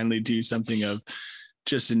can finally do something of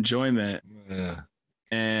just enjoyment. Yeah.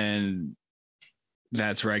 And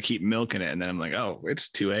that's where I keep milking it. And then I'm like, oh, it's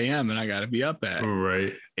 2 a.m. and I got to be up at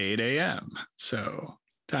 8 a.m. So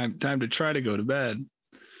time to try to go to bed,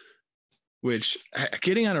 which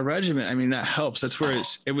getting on a regimen, I mean, that helps. That's where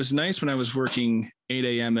it was nice when I was working 8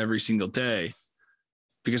 a.m. every single day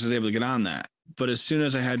because I was able to get on that. But as soon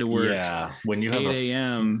as I had to work, when you have 8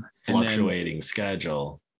 a.m. fluctuating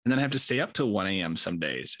schedule, and then I have to stay up till 1 a.m. some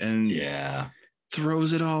days, and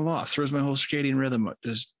throws it all off, throws my whole circadian rhythm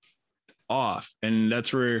just off. And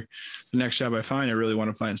that's where the next job I find, I really want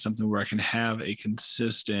to find something where I can have a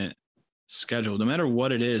consistent schedule, no matter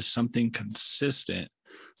what it is, something consistent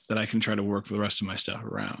that I can try to work the rest of my stuff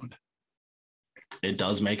around. It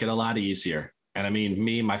does make it a lot easier. And I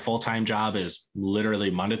mean, my full-time job is literally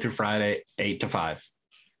Monday through Friday, 8 to 5.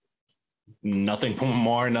 Nothing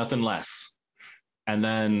more, nothing less. And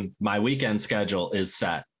then my weekend schedule is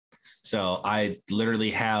set. So I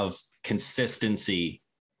literally have consistency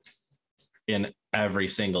in every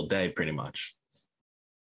single day, pretty much.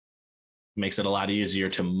 Makes it a lot easier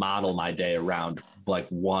to model my day around like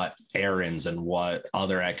what errands and what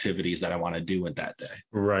other activities that I want to do with that day.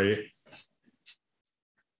 Right.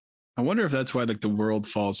 I wonder if that's why like the world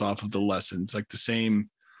falls off of the lessons, like the same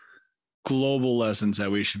global lessons that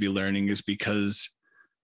we should be learning is because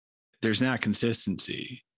there's not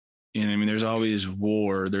consistency. You know, I mean, there's always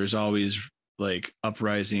war. There's always like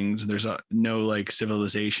uprisings. There's no like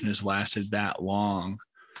civilization has lasted that long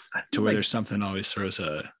to where there's something always throws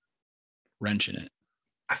a wrench in it.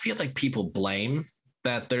 I feel like people blame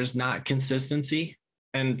that there's not consistency.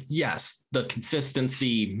 And yes, the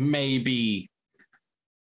consistency may be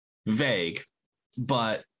vague,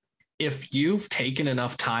 but if you've taken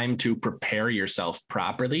enough time to prepare yourself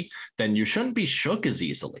properly, then you shouldn't be shook as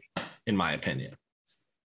easily, in my opinion.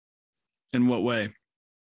 In what way?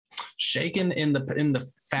 Shaken in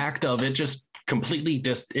the fact of it just completely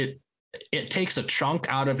it takes a chunk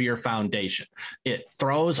out of your foundation. It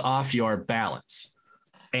throws off your balance,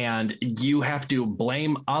 and you have to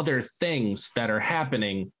blame other things that are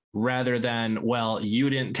happening rather than, well, you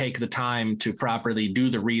didn't take the time to properly do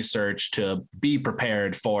the research to be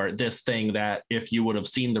prepared for this thing that if you would have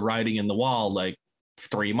seen the writing in the wall like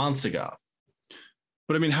 3 months ago.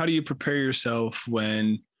 But I mean, how do you prepare yourself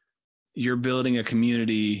when you're building a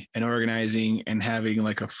community and organizing and having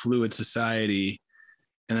like a fluid society,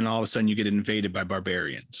 and then all of a sudden you get invaded by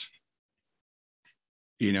barbarians?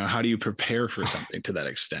 You know, how do you prepare for something to that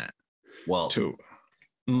extent? Well,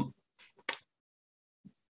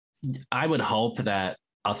 I would hope that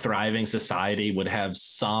a thriving society would have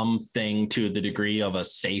something to the degree of a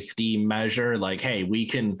safety measure. Like, hey,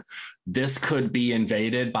 this could be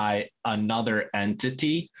invaded by another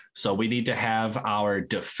entity. So we need to have our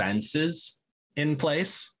defenses in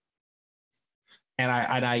place. And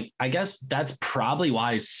I guess that's probably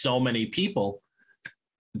why so many people,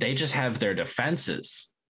 they just have their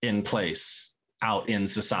defenses in place out in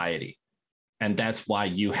society. And that's why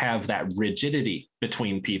you have that rigidity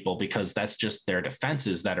between people, because that's just their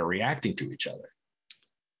defenses that are reacting to each other.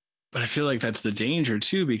 But I feel like that's the danger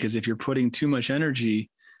too, because if you're putting too much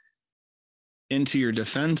energy into your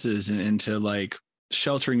defenses and into like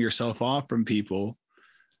sheltering yourself off from people,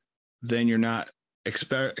 then you're not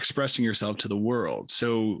expressing yourself to the world.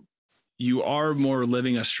 So you are more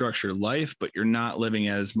living a structured life, but you're not living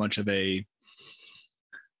as much of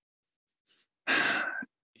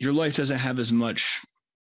your life doesn't have as much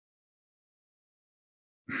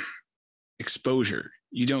exposure.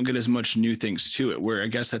 You don't get as much new things to it, where I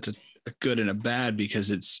guess that's a good and a bad, because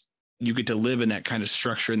you get to live in that kind of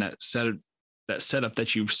structure and that setup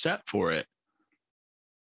that you've set for it,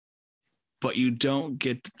 but you don't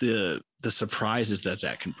get the surprises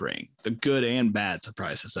that can bring, the good and bad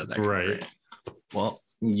surprises that can bring. Well,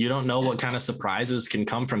 you don't know what kind of surprises can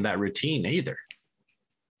come from that routine either.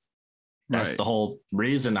 That's the whole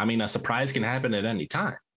reason. I mean, a surprise can happen at any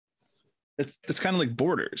time. It's kind of like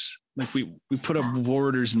borders. Like we put up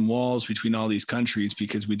borders and walls between all these countries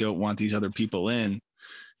because we don't want these other people in,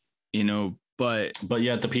 you know, but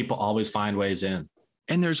yet the people always find ways in.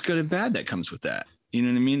 And there's good and bad that comes with that. You know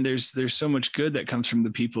what I mean? There's so much good that comes from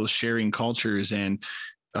the people sharing cultures and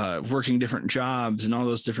working different jobs and all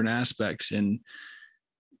those different aspects.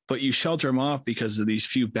 But you shelter them off because of these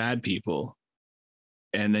few bad people.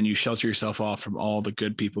 And then you shelter yourself off from all the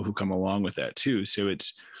good people who come along with that too. So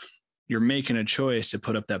you're making a choice to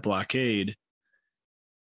put up that blockade,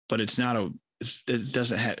 but it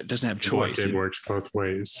doesn't have choice. It works both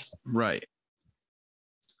ways. Right.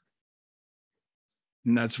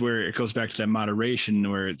 And that's where it goes back to that moderation,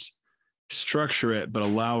 where it's structure it, but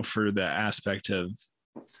allow for the aspect of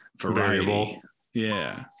variety. Variable.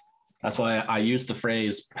 Yeah. That's why I use the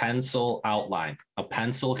phrase pencil outline. A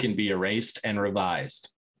pencil can be erased and revised.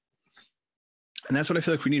 And that's what I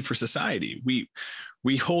feel like we need for society.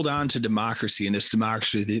 We hold on to democracy, and this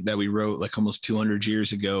democracy that we wrote like almost 200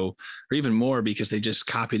 years ago, or even more, because they just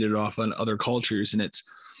copied it off on other cultures. And it's,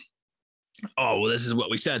 oh, well, this is what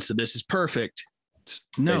we said, so this is perfect.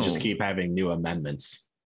 No, they just keep having new amendments.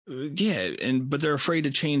 Yeah, but they're afraid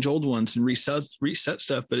to change old ones and reset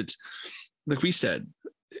stuff. But it's like we said,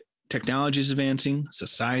 technology is advancing,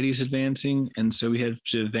 society is advancing, and so we have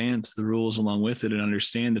to advance the rules along with it and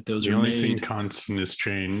understand that those are made. The only thing constant is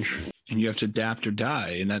change, and you have to adapt or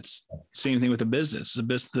die. And that's the same thing with a business. A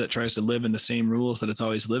business that tries to live in the same rules that it's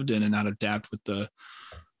always lived in and not adapt with the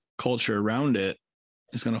culture around it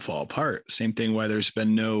is going to fall apart. Same thing why there's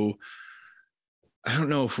been no, I don't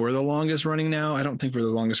know if we're the longest running now. I don't think we're the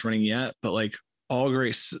longest running yet, but like all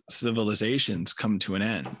great civilizations come to an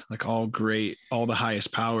end. Like all the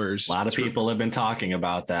highest powers. A lot of people have been talking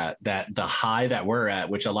about that the high that we're at,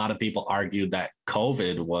 which a lot of people argued that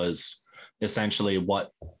COVID was essentially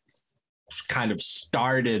what kind of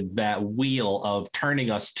started that wheel of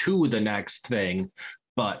turning us to the next thing.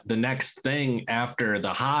 But the next thing after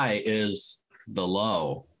the high is the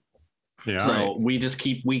low. Yeah. So we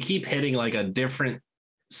keep hitting like a different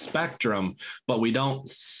spectrum, but we don't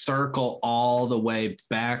circle all the way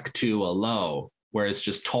back to a low where it's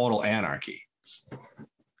just total anarchy.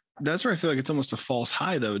 That's where I feel like it's almost a false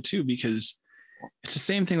high though, too, because it's the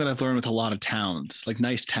same thing that I've learned with a lot of towns, like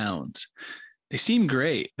nice towns. They seem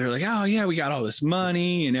great. They're like, oh yeah, we got all this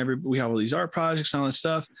money and we have all these art projects and all this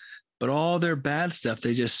stuff, but all their bad stuff,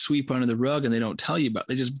 they just sweep under the rug and they don't tell you about.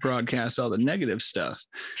 They just broadcast all the negative stuff.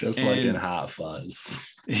 Like in Hot Fuzz.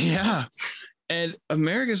 Yeah. And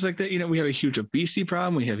America's like that. We have a huge obesity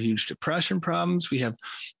problem. We have huge depression problems. We have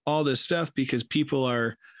all this stuff because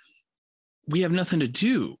we have nothing to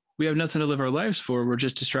do. We have nothing to live our lives for. We're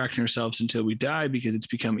just distracting ourselves until we die because it's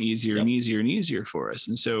become easier and easier and easier for us.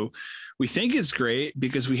 And so we think it's great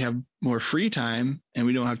because we have more free time and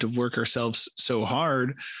we don't have to work ourselves so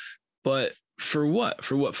hard. But for what?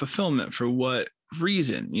 For what fulfillment? For what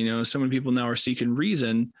reason? So many people now are seeking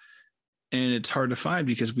reason, and it's hard to find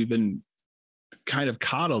because we've been kind of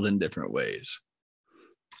coddled in different ways.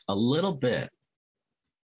 A little bit.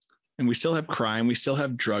 And we still have crime. We still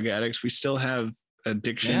have drug addicts. We still have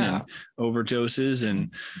addiction and overdoses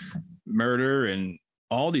and murder and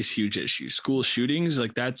all these huge issues. School shootings,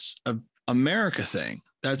 like that's a America thing.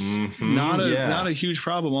 That's not a huge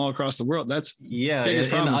problem all across the world. That's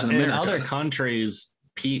biggest problems in America. In other countries,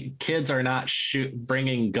 kids are not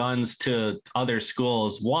bringing guns to other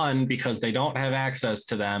schools. One, because they don't have access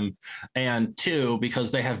to them, and two,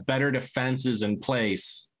 because they have better defenses in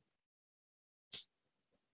place.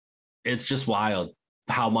 It's just wild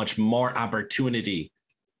how much more opportunity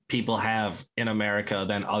people have in America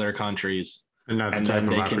than other countries. And then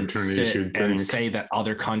they can sit and say that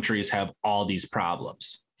other countries have all these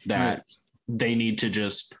problems, that they need to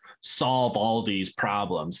just solve all these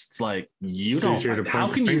problems. It's like, how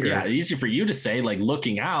can you, easy for you to say, like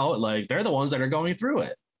looking out, like they're the ones that are going through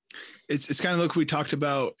it. It's kind of like we talked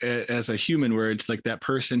about as a human, where it's like that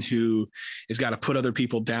person who has got to put other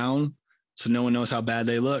people down so no one knows how bad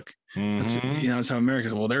they look. That's how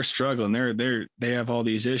Americans, well, they're struggling. They have all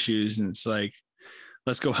these issues, and it's like,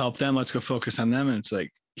 let's go help them. Let's go focus on them. And it's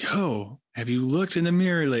like, yo, have you looked in the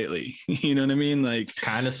mirror lately? You know what I mean? Like, it's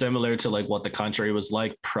kind of similar to like what the country was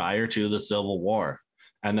like prior to the Civil War.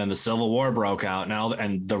 And then the Civil War broke out now,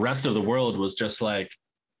 and the rest of the world was just like,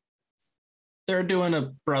 they're doing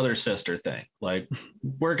a brother-sister thing. Like,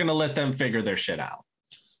 we're going to let them figure their shit out.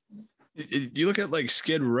 You look at like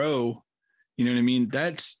Skid Row, you know what I mean?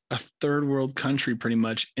 That's a third world country pretty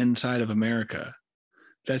much inside of America.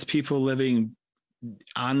 That's people living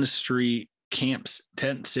on the street, camps,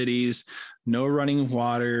 tent cities, no running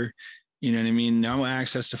water, you know what I mean? No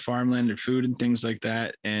access to farmland or food and things like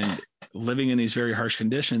that. And living in these very harsh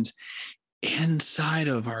conditions inside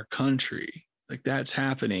of our country. Like, that's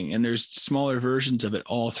happening. And there's smaller versions of it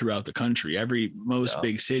all throughout the country. Most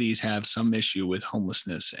big cities have some issue with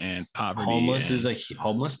homelessness and poverty.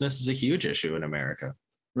 Homelessness is a huge issue in America.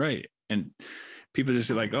 Right. And people just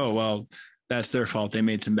say like, oh, well, that's their fault. They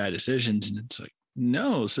made some bad decisions. And it's like,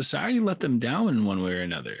 no, society let them down in one way or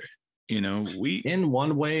another. In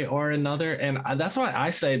one way or another. And that's why I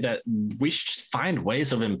say that we should just find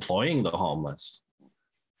ways of employing the homeless.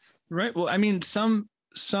 Right. Well, I mean, some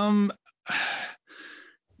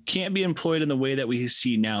can't be employed in the way that we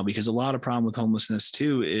see now, because a lot of problem with homelessness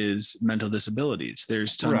too is mental disabilities.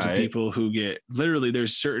 There's tons of people who get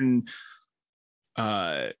there's certain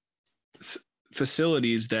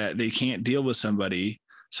facilities that they can't deal with somebody.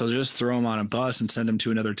 So just throw them on a bus and send them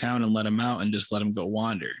to another town and let them out and just let them go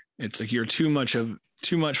wander. It's like, you're too much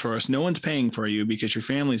for us. No one's paying for you because your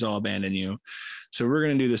family's all abandoned you. So we're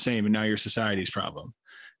going to do the same. And now you're society's problem.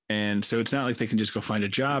 And so it's not like they can just go find a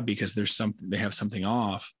job because they have something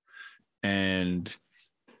off, and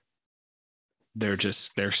they're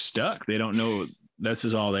stuck. They don't know. This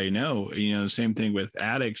is all they know. Same thing with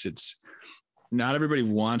addicts. It's not everybody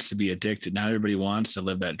wants to be addicted. Not everybody wants to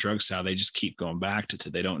live that drug style. They just keep going back to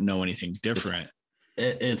it. They don't know anything different.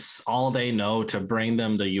 It's all they know to bring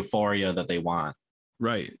them the euphoria that they want.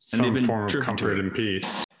 Right. Some and they've been form of comfort and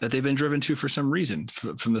peace that they've been driven to for some reason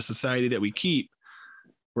from the society that we keep.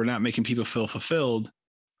 We're not making people feel fulfilled,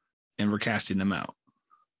 and we're casting them out.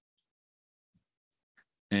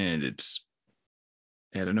 And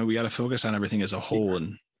I don't know. We got to focus on everything as a whole.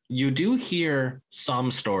 And you do hear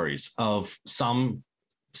some stories of some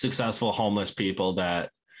successful homeless people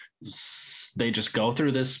that they just go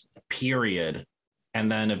through this period, and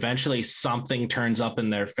then eventually something turns up in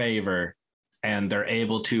their favor, and they're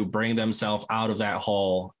able to bring themselves out of that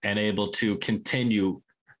hole and able to continue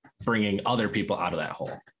bringing other people out of that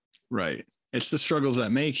hole. Right. It's the struggles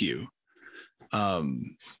that make you.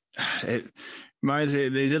 It reminds me,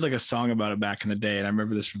 they did like a song about it back in the day, and I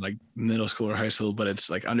remember this from like middle school or high school, but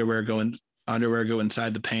it's like underwear go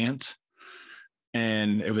inside the pants.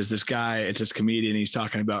 And it was this guy, it's this comedian, he's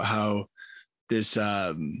talking about how this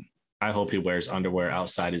I hope he wears underwear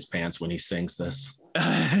outside his pants when he sings this.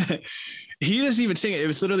 He doesn't even sing it. It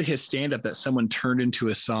was literally his stand-up that someone turned into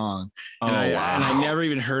a song. And I never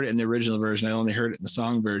even heard it in the original version. I only heard it in the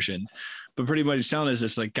song version. But pretty much he's telling us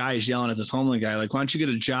this like guy is yelling at this homeless guy, like, why don't you get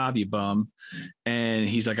a job, you bum? And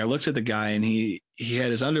he's like, I looked at the guy and he had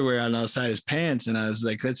his underwear on outside his pants. And I was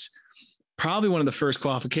like, that's probably one of the first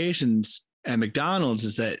qualifications at McDonald's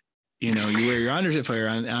is that, you wear your underwear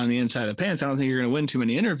on the inside of the pants. I don't think you're going to win too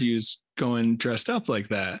many interviews going dressed up like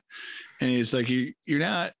that. And he's like, you're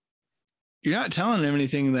not telling him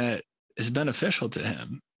anything that is beneficial to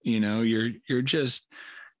him. You're just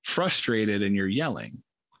frustrated and you're yelling.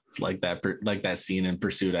 It's like that scene in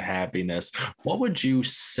Pursuit of Happiness. What would you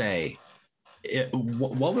say?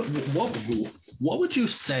 What would you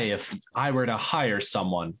say if I were to hire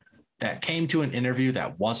someone that came to an interview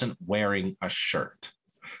that wasn't wearing a shirt?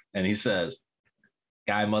 And he says,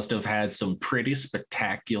 guy must have had some pretty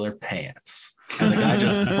spectacular pants. And the guy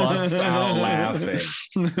just busts out laughing.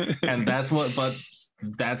 And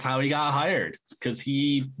that's how he got hired, because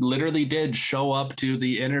he literally did show up to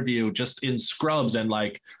the interview just in scrubs and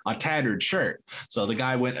like a tattered shirt. So the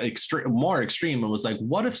guy went more extreme and was like,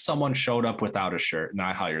 what if someone showed up without a shirt and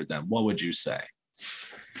I hired them? What would you say?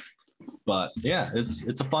 But yeah,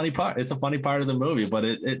 it's a funny part. It's a funny part of the movie, but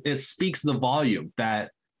it speaks the volume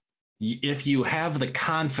that if you have the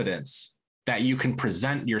confidence that you can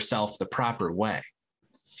present yourself the proper way.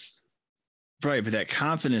 Right. But that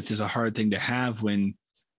confidence is a hard thing to have when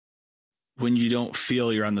you don't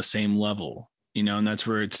feel you're on the same level, and that's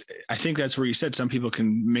where I think that's where you said some people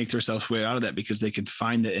can make themselves way out of that because they can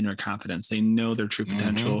find the inner confidence. They know their true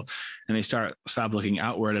potential and they stop looking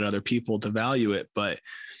outward at other people to value it. But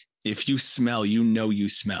if you smell, you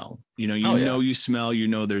smell, you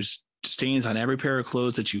smell, there's stains on every pair of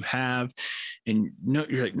clothes that you have, and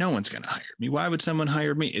you're like, no one's going to hire me. Why would someone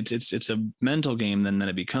hire me? It's a mental game. Then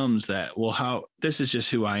it becomes that, well, this is just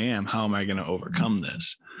who I am. How am I going to overcome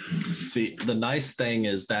this? See, the nice thing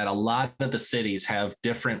is that a lot of the cities have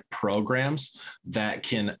different programs that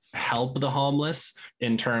can help the homeless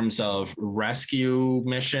in terms of rescue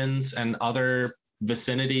missions and other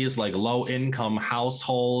vicinities, like low income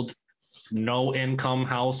household, no income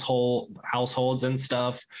households and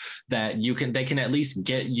stuff, that they can at least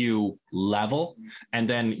get you level, and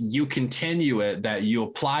then you continue it, that you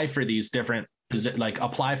apply for these different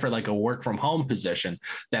apply for like a work from home position,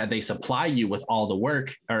 that they supply you with all the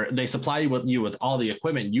work, or they supply you with all the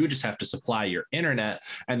equipment. You just have to supply your internet,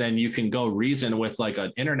 and then you can go reason with like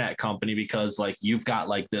an internet company because like you've got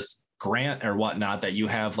like this grant or whatnot that you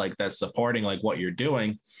have like that's supporting like what you're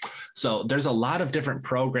doing. So there's a lot of different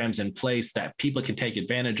programs in place that people can take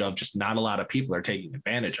advantage of. Just not a lot of people are taking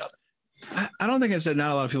advantage of it. I don't think it's that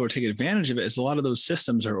not a lot of people are taking advantage of it. It's a lot of those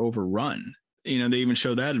systems are overrun. They even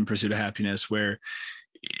show that in Pursuit of Happiness, where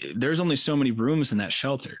there's only so many rooms in that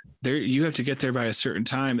shelter. You have to get there by a certain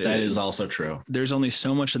time. That is also true. There's only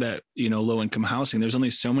so much of that, low income housing. There's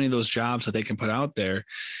only so many of those jobs that they can put out there.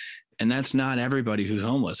 And that's not everybody who's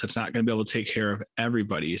homeless. That's not going to be able to take care of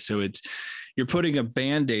everybody. So you're putting a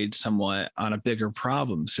Band-Aid somewhat on a bigger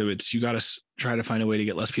problem. So you got to try to find a way to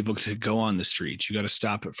get less people to go on the streets. You got to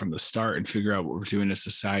stop it from the start and figure out what we're doing as a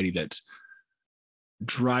society that's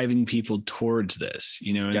driving people towards this,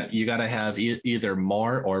 Yeah, you got to have either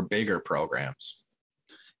more or bigger programs.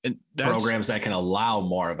 And programs that can allow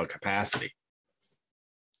more of a capacity.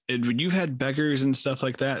 And when you've had beggars and stuff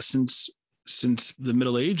like that since the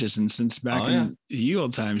Middle Ages and since back in the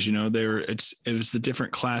old times, it was the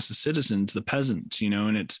different class of citizens, the peasants,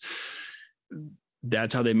 and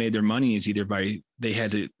that's how they made their money, is either they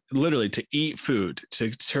had to literally to eat food,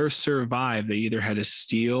 to survive. They either had to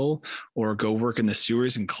steal or go work in the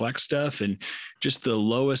sewers and collect stuff, and just the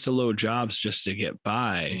lowest of low jobs just to get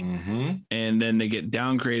by. Mm-hmm. And then they get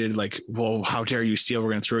downgraded, like, well, how dare you steal? We're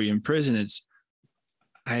going to throw you in prison.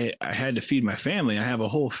 I had to feed my family. I have a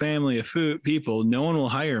whole family of people. No one will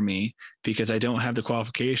hire me because I don't have the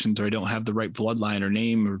qualifications, or I don't have the right bloodline or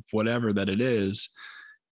name or whatever that it is.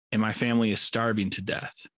 And my family is starving to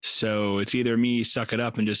death. So it's either me suck it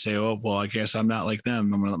up and just say, oh, well, I guess I'm not like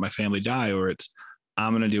them. I'm going to let my family die. Or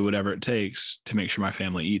I'm going to do whatever it takes to make sure my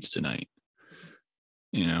family eats tonight.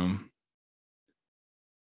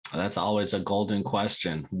 That's always a golden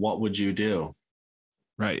question. What would you do?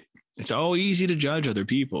 Right. It's all easy to judge other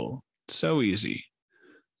people. It's so easy,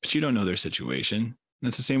 but you don't know their situation.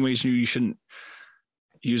 That's the same way you shouldn't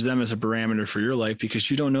use them as a parameter for your life, because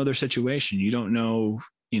you don't know their situation. You don't know,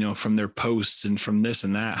 from their posts and from this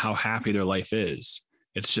and that, how happy their life is.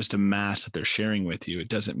 It's just a mask that they're sharing with you. It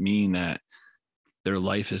doesn't mean that their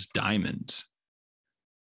life is diamonds.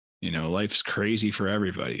 Life's crazy for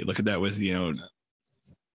everybody. Look at that with,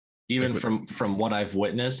 even from what I've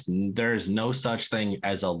witnessed, there's no such thing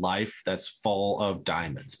as a life that's full of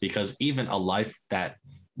diamonds, because even a life that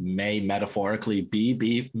may metaphorically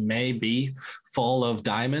be full of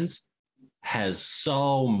diamonds has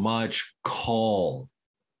so much coal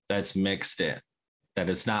that's mixed in that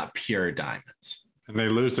it's not pure diamonds. And they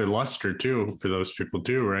lose their luster too, for those people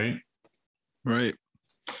too, right? Right.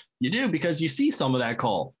 You do, because you see some of that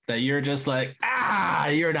coal that you're just like,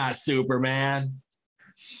 you're not Superman.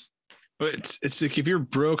 It's like if you're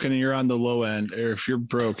broken and you're on the low end, or if you're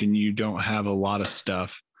broke and you don't have a lot of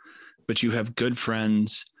stuff, but you have good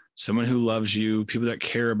friends, someone who loves you, people that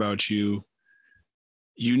care about you,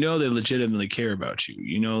 they legitimately care about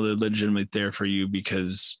you. They're legitimately there for you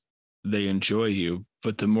because they enjoy you.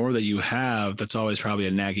 But the more that you have, that's always probably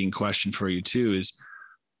a nagging question for you too, is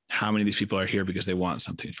how many of these people are here because they want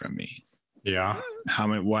something from me? Yeah. How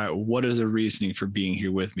many? Why? What is the reasoning for being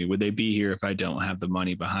here with me? Would they be here if I don't have the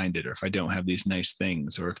money behind it, or if I don't have these nice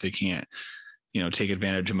things, or if they can't, take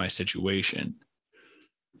advantage of my situation?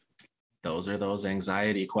 Those are those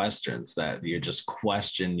anxiety questions that you just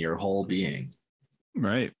question your whole being.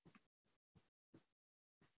 Right.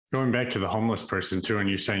 Going back to the homeless person too, and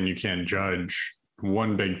you saying you can't judge.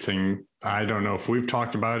 One big thing, I don't know if we've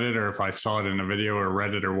talked about it or if I saw it in a video or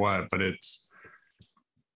read it or what, but it's,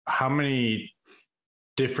 how many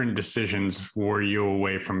different decisions were you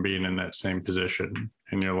away from being in that same position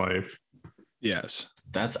in your life? Yes.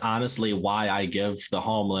 That's honestly why I give the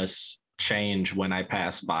homeless change when I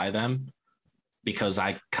pass by them, because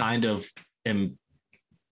I kind of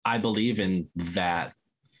I believe in that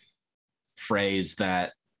phrase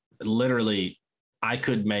that literally I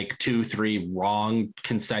could make 2-3 wrong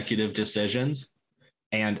consecutive decisions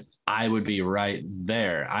and I would be right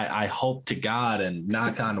there. I hope to God and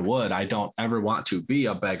knock on wood, I don't ever want to be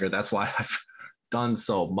a beggar. That's why I've done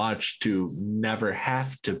so much to never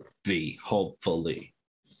have to be, hopefully.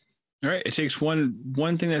 All right. It takes one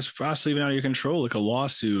thing that's possibly even out of your control, like a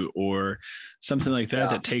lawsuit or something like that,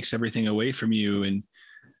 that takes everything away from you, and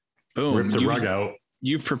boom, rip the rug out.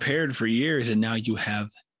 You've prepared for years and now you have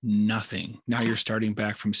nothing. Now you're starting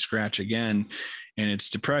back from scratch again. And it's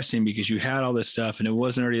depressing because you had all this stuff and it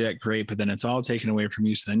wasn't already that great, but then it's all taken away from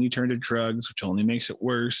you. So then you turn to drugs, which only makes it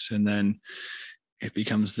worse. And then it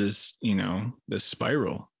becomes this, this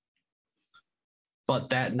spiral. But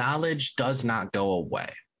that knowledge does not go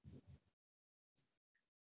away.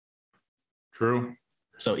 True.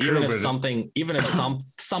 So even if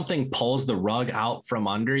something pulls the rug out from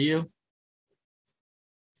under you,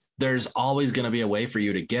 there's always going to be a way for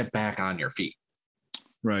you to get back on your feet.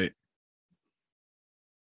 Right.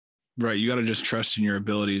 Right. You got to just trust in your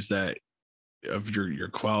abilities, that of your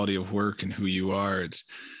quality of work and who you are. It's,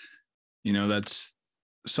 that's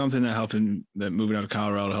something that moving out of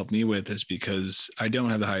Colorado helped me with, is because I don't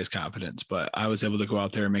have the highest competence, but I was able to go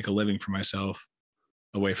out there and make a living for myself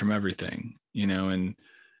away from everything, and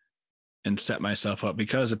set myself up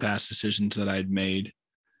because of past decisions that I'd made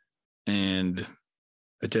and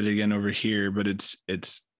I did it again over here, but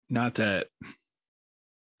it's not that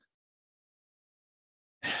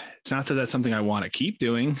that's something I want to keep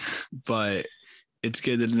doing, but it's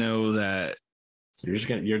good to know that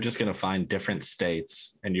you're just gonna find different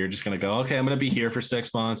states, and you're just gonna go, okay, I'm gonna be here for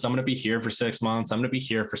 6 months. I'm gonna be here for 6 months. I'm gonna be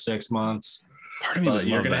here for 6 months. Part of me, but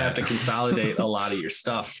you're gonna have to consolidate a lot of your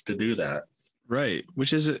stuff to do that. Right,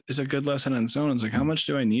 which is a good lesson on its own. It's like, how much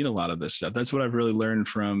do I need a lot of this stuff? That's what I've really learned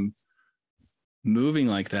from moving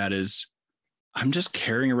like that. Is I'm just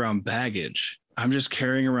carrying around baggage. I'm just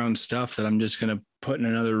carrying around stuff that I'm just gonna put in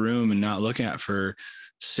another room and not look at for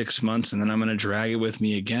 6 months, and then I'm going to drag it with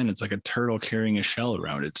me again. It's like a turtle carrying a shell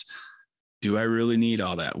around. It's, do I really need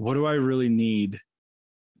all that? What do I really need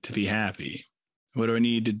to be happy? What do I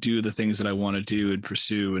need to do the things that I want to do and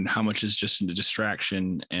pursue? And how much is just a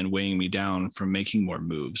distraction and weighing me down from making more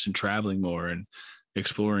moves and traveling more and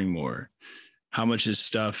exploring more? How much is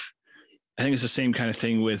stuff? I think it's the same kind of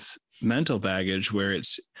thing with mental baggage, where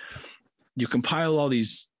it's, you compile all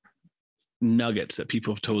these nuggets that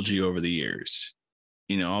people have told you over the years,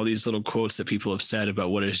 all these little quotes that people have said about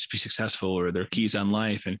what it is to be successful or their keys on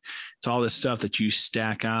life. And it's all this stuff that you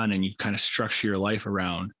stack on and you kind of structure your life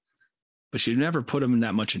around, but you never put them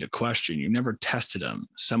that much into question. You never tested them.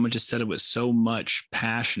 Someone just said it with so much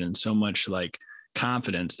passion and so much like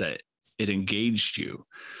confidence that it engaged you.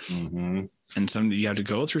 Mm-hmm. And you have to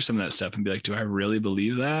go through some of that stuff and be like, do I really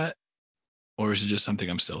believe that? Or is it just something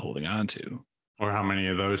I'm still holding on to? Or how many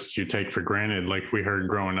of those do you take for granted? Like we heard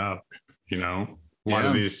growing up, a lot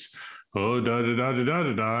of these,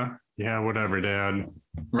 yeah, whatever, Dad.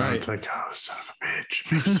 Right. It's like, oh, son of a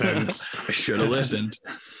bitch. Makes sense. I should have listened.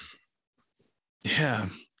 Yeah.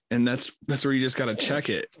 And that's where you just got to check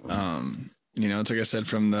it. It's like I said,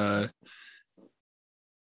 from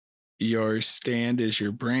your stand is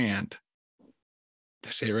your brand. Did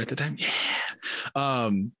I say it right at the time?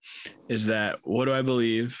 Yeah. Is that, what do I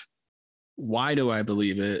believe? Why do I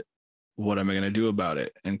believe it? What am I going to do about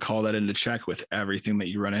it? And call that into check with everything that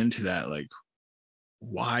you run into that. Like,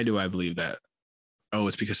 why do I believe that? Oh,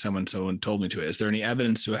 it's because someone told me to. Is there any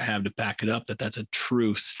evidence to have to back it up that that's a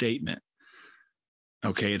true statement?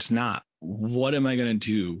 Okay, it's not. What am I going to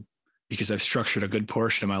do? Because I've structured a good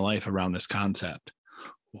portion of my life around this concept.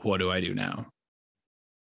 What do I do now?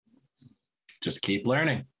 Just keep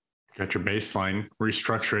learning. Got your baseline,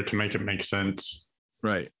 restructure it to make it make sense.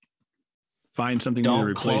 Right. Find something to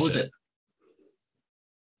replace it.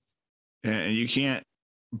 And you can't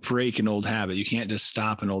break an old habit. You can't just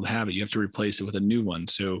stop an old habit. You have to replace it with a new one.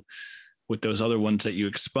 So with those other ones that you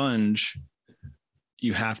expunge,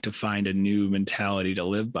 you have to find a new mentality to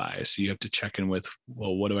live by. So you have to check in with,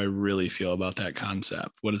 well, what do I really feel about that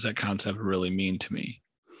concept? What does that concept really mean to me?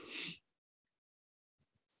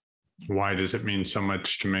 Why does it mean so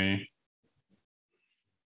much to me?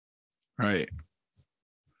 Right.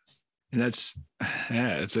 And it's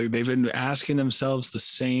like they've been asking themselves the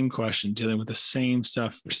same question, dealing with the same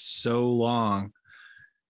stuff for so long.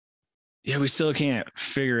 Yeah, we still can't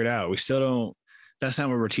figure it out. We still don't. That's not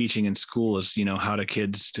what we're teaching in school is, how to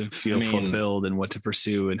kids to feel fulfilled and what to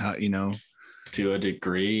pursue and how, To a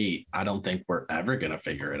degree, I don't think we're ever going to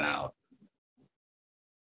figure it out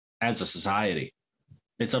as a society.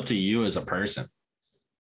 It's up to you as a person.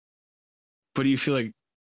 But do you feel like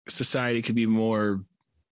society could give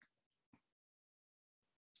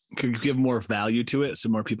more value to it so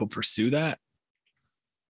more people pursue that?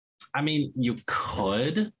 I mean, you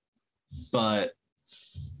could, but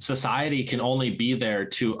society can only be there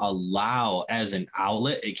to allow as an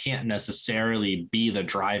outlet. It can't necessarily be the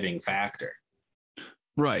driving factor.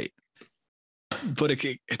 Right. But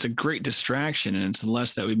it's a great distraction, and it's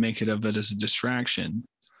less that we make it of it as a distraction,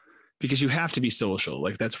 because you have to be social.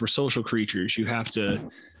 Like we're social creatures. You have to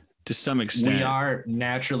some extent. We are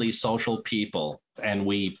naturally social people, and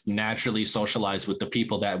we naturally socialize with the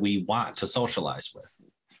people that we want to socialize with.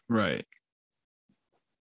 Right.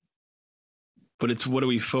 But it's, what do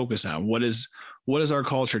we focus on? What does our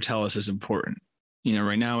culture tell us is important?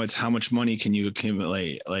 Right now it's how much money can you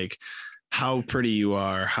accumulate? Like how pretty you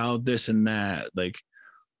are, how this and that, like,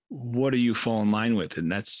 what do you fall in line with?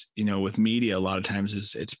 And that's, with media, a lot of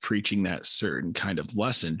times it's preaching that certain kind of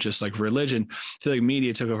lesson, just like religion. I feel like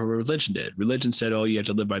media took over what religion did. Religion said, oh, you have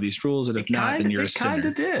to live by these rules, and if not, then you're a sinner. It kind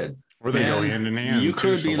of did. Or they go hand in hand. You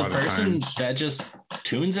could be the person that just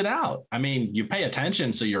tunes it out. I mean, you pay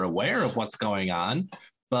attention, so you're aware of what's going on,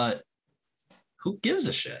 but who gives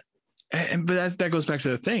a shit? But that goes back to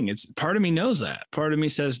the thing. It's part of me knows that. Part of me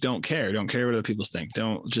says, don't care what other people think.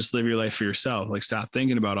 Don't, just live your life for yourself. Like, stop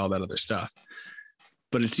thinking about all that other stuff.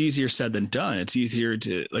 but it's easier said than done. It's easier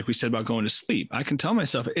to, like we said about going to sleep. I can tell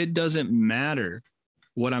myself it doesn't matter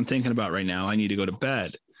what I'm thinking about right now. I need to go to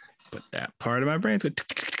bed. But that part of my brain's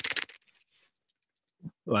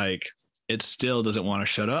like, it still doesn't want to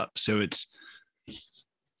shut up. So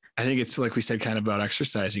I think it's like we said, kind of about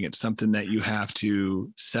exercising. It's something that you have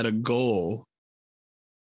to set a goal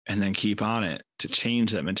and then keep on it to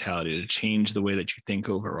change that mentality, to change the way that you think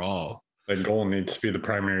overall. The goal needs to be the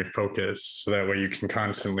primary focus. So that way you can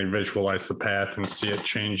constantly visualize the path and see it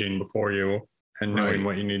changing before you and knowing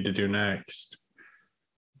what you need to do next.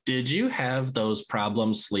 Did you have those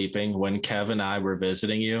problems sleeping when Kev and I were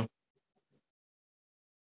visiting you?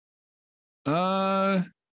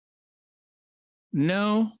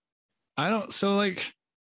 No, I don't. So like,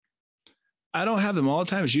 I don't have them all the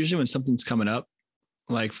time. It's usually when something's coming up.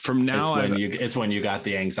 Like from now, it's when you got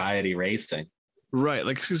the anxiety racing. Right.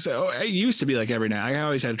 Like, so I used to be like every night. I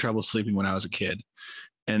always had trouble sleeping when I was a kid.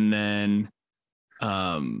 And then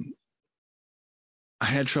I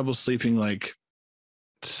had trouble sleeping like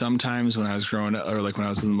sometimes when I was growing up, or like when I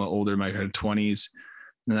was a little older, my 20s.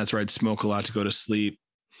 And that's where I'd smoke a lot to go to sleep.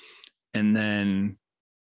 And then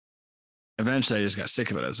eventually I just got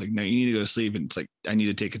sick of it. I was like, no, you need to go to sleep. And it's like, I need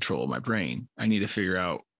to take control of my brain. I need to figure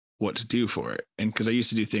out what to do for it. And because I used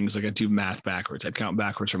to do things like I'd do math backwards. I'd count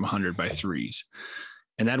backwards from 100 by threes.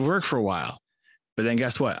 And that'd work for a while. But then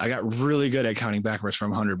guess what? I got really good at counting backwards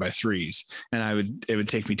from 100 by threes. And it would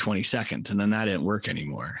take me 20 seconds. And then that didn't work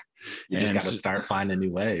anymore. You just got to start finding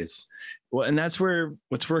new ways. Well, and that's where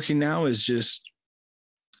what's working now is just,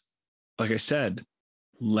 like I said,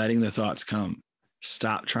 letting the thoughts come.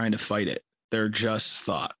 Stop trying to fight it. They're just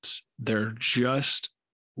thoughts. They're just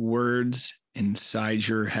words inside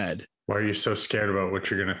your head. Why are you so scared about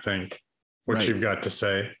what you're going to think? What you've got to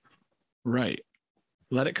say? Right.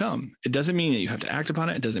 Let it come. It doesn't mean that you have to act upon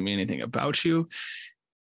it. It doesn't mean anything about you.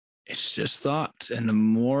 It's just thoughts. And the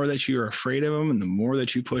more that you are afraid of them and the more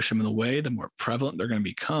that you push them away, the more prevalent they're going to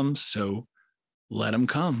become. So let them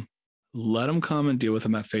come. Let them come and deal with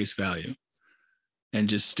them at face value. And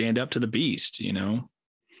just stand up to the beast, you know?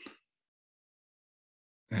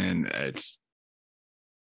 And it's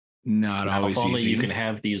not always if only easy. You can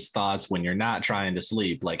have these thoughts when you're not trying to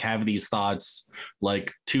sleep. Like have these thoughts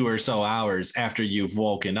like 2 or so hours after you've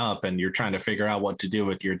woken up and you're trying to figure out what to do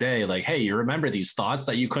with your day. Like, hey, you remember these thoughts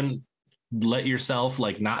that you couldn't let yourself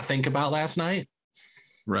like not think about last night?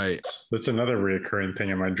 Right. That's another reoccurring thing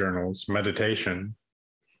in my journals. Meditation.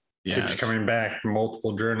 Keeps coming back.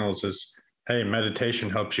 Multiple journals is, hey,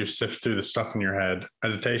 meditation helps you sift through the stuff in your head.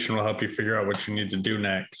 Meditation will help you figure out what you need to do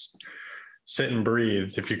next. Sit and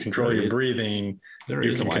breathe. If you control your breathing,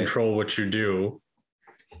 you can control what you do.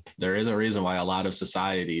 There is a reason why a lot of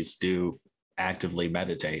societies do actively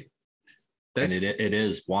meditate. And it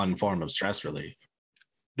is one form of stress relief.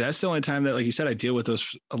 That's the only time that, like you said, I deal with those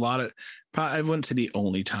a lot of, I wouldn't say the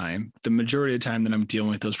only time. The majority of the time that I'm dealing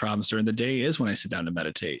with those problems during the day is when I sit down to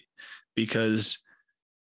meditate, because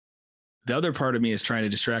the other part of me is trying to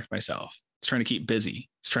distract myself. It's trying to keep busy.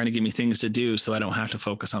 It's trying to give me things to do so I don't have to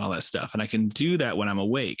focus on all that stuff. And I can do that when I'm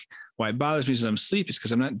awake. Why it bothers me when I'm asleep is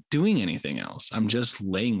because I'm not doing anything else. I'm just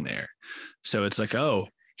laying there. So it's like, oh,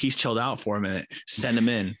 he's chilled out for a minute. Send him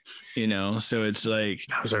in, you know? So it's like,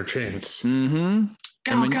 now's our chance. Mm-hmm.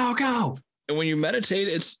 Go. And when you meditate,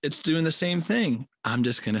 it's doing the same thing. I'm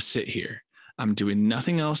just going to sit here. I'm doing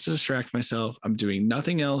nothing else to distract myself. I'm doing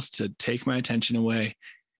nothing else to take my attention away.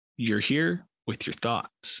 You're here with your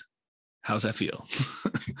thoughts. How's that feel?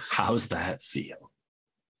 How's that feel?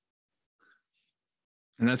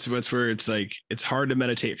 And that's where it's like, it's hard to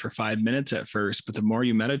meditate for 5 minutes at first, but the more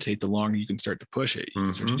you meditate, the longer you can start to push it. You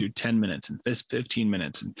can start to do 10 minutes and 15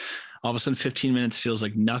 minutes. And all of a sudden 15 minutes feels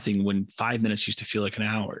like nothing when 5 minutes used to feel like an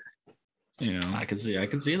hour. You know, I can see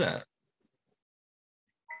that.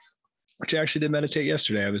 Which I actually did meditate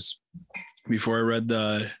yesterday. Before I read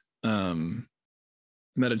the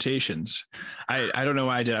meditations. I don't know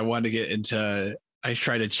why I did. I wanted to get into, I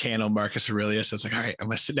tried to channel Marcus Aurelius. I was like, all right, I'm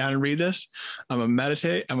going to sit down and read this. I'm going to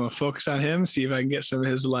meditate. I'm going to focus on him, see if I can get some of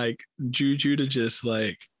his like juju to just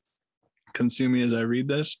like consume me as I read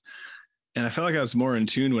this. And I felt like I was more in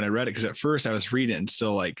tune when I read it, because at first I was reading and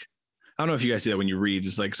still like, I don't know if you guys do that when you read.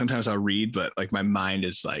 It's like sometimes I'll read, but like my mind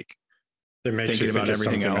is like thinking about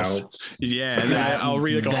everything else. Yeah, and then I'll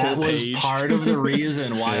read like a whole page. That was part of the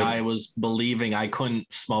reason why I was believing I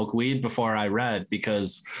couldn't smoke weed before I read,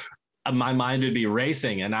 because my mind would be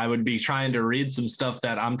racing and I would be trying to read some stuff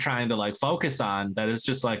that I'm trying to like focus on. That is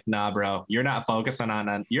just like, nah, bro, you're not focusing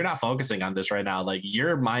on this right now. Like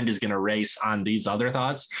your mind is going to race on these other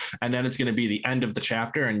thoughts, and then it's going to be the end of the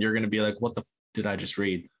chapter and you're going to be like, what the did I just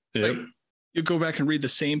read? Yep. Like, You go back and read the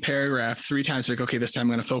same paragraph 3 times. Like, okay, this time I'm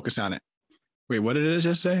going to focus on it. Wait, what did it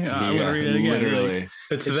just say? I'm going to read it again. Literally. Like,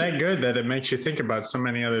 it's that good that it makes you think about so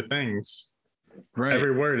many other things. Right.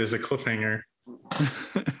 Every word is a cliffhanger.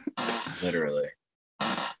 Literally.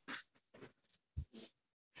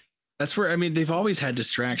 That's where, I mean, they've always had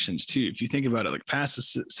distractions too. If you think about it, like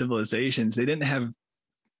past civilizations, they didn't have,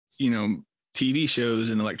 TV shows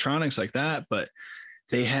and electronics like that, but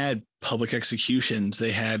they had public executions.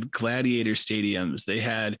 They had gladiator stadiums. They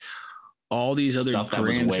had all these other stuff that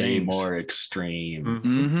was way things. More extreme.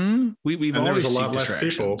 Mm-hmm. We've and always there was a lot less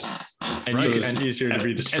people, and easier to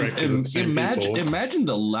be distracted. Imagine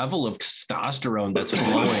the level of testosterone that's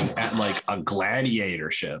flowing at like a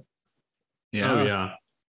gladiator ship. Yeah. Oh yeah.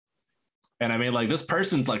 And I mean, like this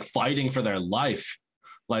person's like fighting for their life.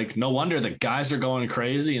 Like, no wonder the guys are going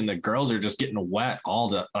crazy and the girls are just getting wet.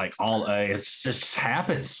 It just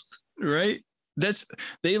happens. Right.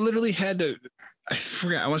 They literally had to, I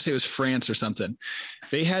forgot, I want to say it was France or something.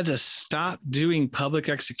 They had to stop doing public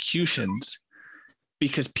executions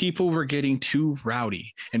because people were getting too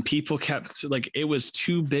rowdy and people kept like, it was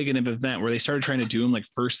too big an event where they started trying to do them like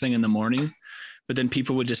first thing in the morning. But then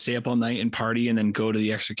people would just stay up all night and party and then go to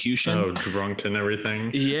the execution. Oh, drunk and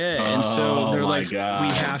everything. Yeah. And so they're like, God. we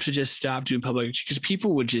have to just stop doing public because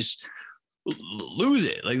people would just lose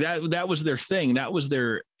it. Like that was their thing. That was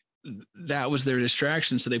their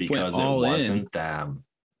distraction. So they because put all it wasn't in. them.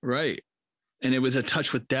 Right. And it was a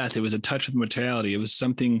touch with death. It was a touch with mortality. It was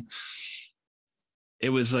something. It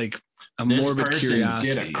was like a morbid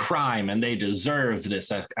curiosity. Did a crime and they deserved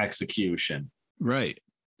this execution. Right.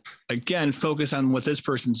 Again, focus on what this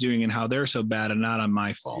person's doing and how they're so bad and not on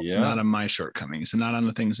my faults, not on my shortcomings, and not on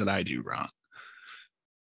the things that I do wrong.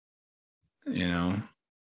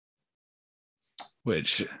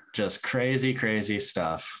 Which just crazy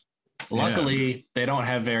stuff. Luckily, they don't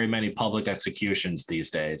have very many public executions these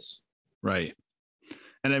days. Right.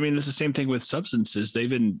 And I mean, it's the same thing with substances.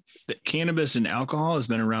 Cannabis and alcohol has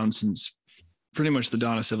been around since pretty much the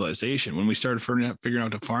dawn of civilization. When we started figuring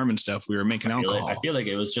out to farm and stuff, we were making alcohol. I feel like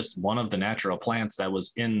it was just one of the natural plants that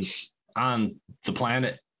was on the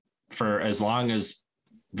planet for as long as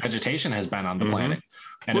vegetation has been on the planet.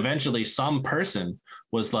 And eventually some person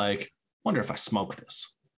was like, wonder if I smoke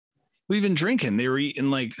this. Well, even drinking, they were eating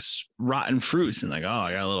like rotten fruits and like, oh,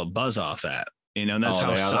 I got a little buzz off that. And that's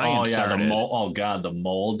how science started. The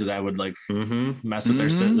mold that would like mess with their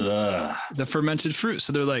the fermented fruit.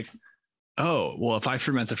 So they're like, oh, well, if I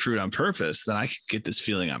ferment the fruit on purpose, then I could get this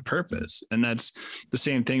feeling on purpose. And that's the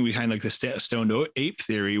same thing behind like the stoned ape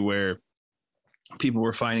theory, where people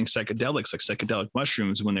were finding psychedelics, like psychedelic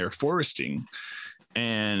mushrooms, when they were foresting,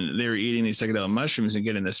 and they were eating these psychedelic mushrooms and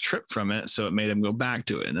getting this trip from it. So it made them go back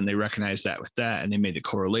to it. And then they recognized that with that, and they made the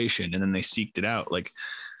correlation, and then they seeked it out. Like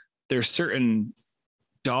there's certain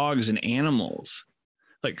dogs and animals,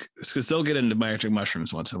 like, because they'll get into magic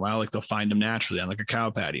mushrooms once in a while, like they'll find them naturally on like a cow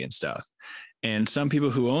patty and stuff. And some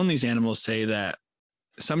people who own these animals say that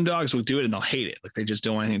some dogs will do it and they'll hate it. Like they just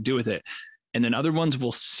don't want anything to do with it. And then other ones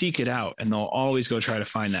will seek it out and they'll always go try to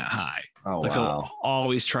find that high. Oh, like wow. They'll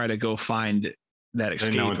always try to go find that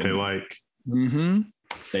escape. They know what they like. Mm-hmm.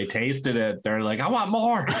 They tasted it. They're like, I want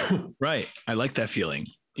more. Right. I like that feeling,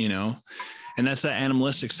 and that's that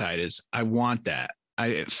animalistic side is I want that.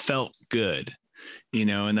 It felt good.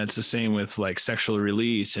 And that's the same with like sexual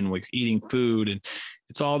release and like eating food. And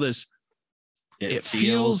it's all this, it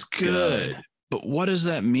feels good. But what does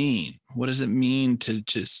that mean? What does it mean to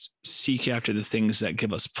just seek after the things that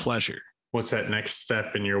give us pleasure? What's that next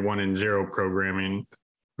step in your 1 and 0 programming?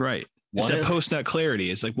 Right. It's that post-nut clarity.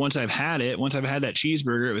 It's like, once I've had that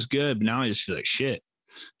cheeseburger, it was good, but now I just feel like shit,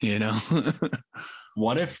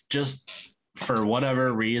 What if just for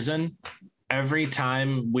whatever reason, every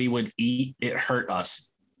time we would eat, it hurt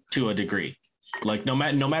us to a degree. Like no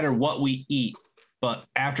matter what we eat, but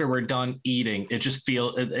after we're done eating, it just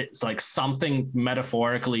it's like something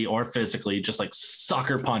metaphorically or physically just like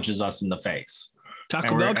sucker punches us in the face.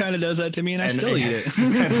 Taco Bell kind of does that to me, and I still eat it.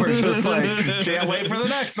 And we're just like, can't wait for the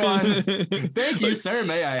next one. Thank you, sir.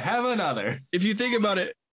 May I have another? If you think about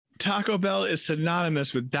it, Taco Bell is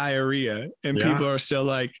synonymous with diarrhea, and people are still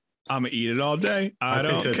like, I'm gonna eat it all day. I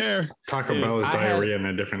don't care. Taco Bell is diarrhea in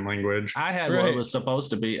a different language. I had what was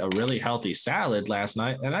supposed to be a really healthy salad last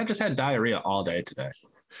night, and I just had diarrhea all day today.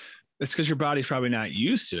 It's because your body's probably not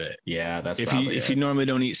used to it. Yeah, that's if you normally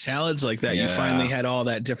don't eat salads like that, you finally had all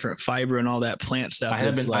that different fiber and all that plant stuff. I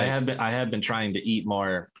have been trying to eat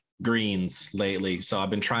more greens lately, so I've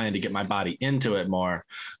been trying to get my body into it more.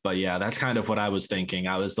 But yeah, that's kind of what I was thinking.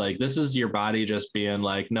 I was like, this is your body just being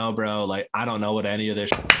like, no bro, like I don't know what any of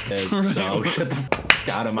this is. Right. So get the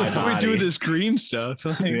out of my body. We do this green stuff.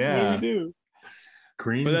 Like, yeah, what do we do?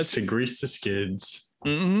 Greens to grease the skids.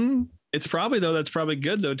 Mm-hmm. It's probably that's probably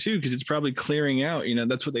good though too, because it's probably clearing out.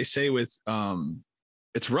 That's what they say with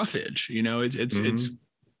it's roughage. It's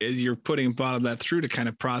you're putting a lot of that through to kind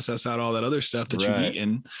of process out all that other stuff that you've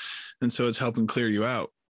eaten, and so it's helping clear you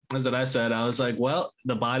out. That's what I said. I was like, well,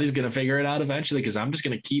 the body's gonna figure it out eventually, because I'm just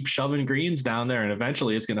gonna keep shoving greens down there, and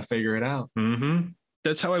eventually it's gonna figure it out. Mm-hmm.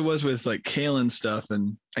 That's how I was with like kale and stuff,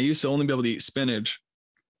 and I used to only be able to eat spinach.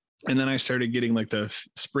 And then I started getting like the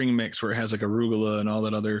spring mix where it has like arugula and all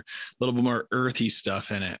that other little bit more earthy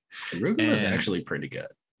stuff in it. Arugula is actually pretty good.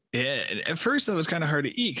 Yeah. At first that was kind of hard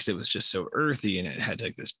to eat because it was just so earthy and it had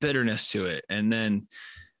like this bitterness to it. And then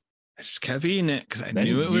I just kept eating it because I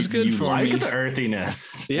knew it was good for me. You like the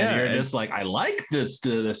earthiness. Yeah. And you're just like, I like this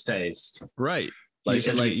taste. Right. Like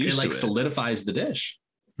it solidifies the dish.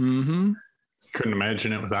 Mm-hmm. Couldn't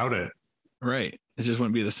imagine it without it. Right. It just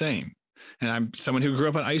wouldn't be the same. And I'm someone who grew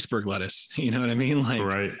up on iceberg lettuce. You know what I mean? Like,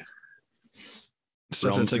 right.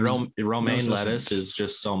 Stuff that's like romaine lettuce is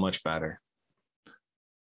just so much better.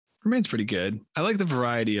 Romaine's pretty good. I like the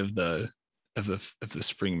variety of the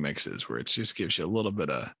spring mixes where it just gives you a little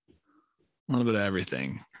bit of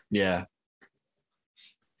everything. Yeah.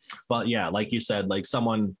 But yeah, like you said, like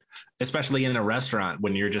someone, especially in a restaurant,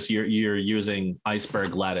 when you're using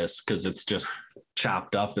iceberg lettuce because it's just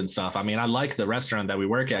chopped up and stuff. I mean, I like the restaurant that we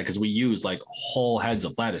work at because we use like whole heads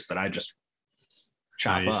of lettuce that I just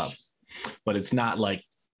chop up, but it's not like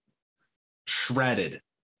shredded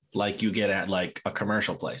like you get at like a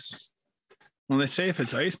commercial place. Well, they say if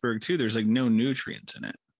it's iceberg too, there's like no nutrients in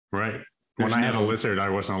it. Right. When I had a lizard, I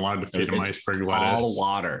wasn't allowed to feed him iceberg lettuce. All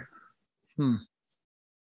water.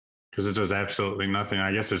 Because it does absolutely nothing.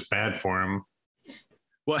 I guess it's bad for him.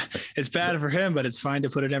 Well, it's bad for him, but it's fine to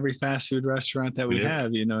put at every fast food restaurant that we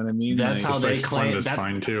have. You know what I mean? That's how they claim. That's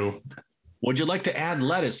fine too. Would you like to add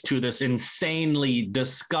lettuce to this insanely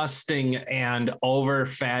disgusting and over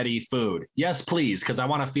fatty food? Yes, please, because I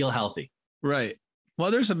want to feel healthy. Right.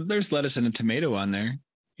 Well, there's lettuce and a tomato on there,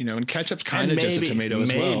 and ketchup's kind of just a tomato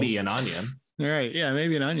as well. Maybe an onion. All right. Yeah,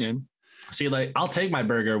 maybe an onion. See, like I'll take my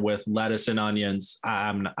burger with lettuce and onions.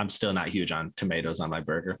 I'm still not huge on tomatoes on my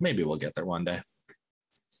burger. Maybe we'll get there one day.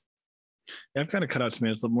 Yeah, I've kind of cut out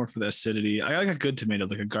tomatoes a little more for the acidity. I like a good tomato,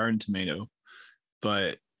 like a garden tomato,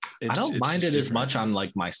 but I don't mind it as much on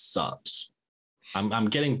like my subs. I'm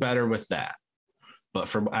getting better with that,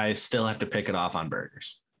 but I still have to pick it off on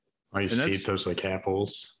burgers. I used to eat those like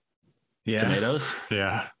apples. Yeah, tomatoes.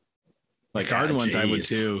 Yeah, like garden ones I would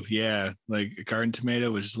too. Yeah, like a garden tomato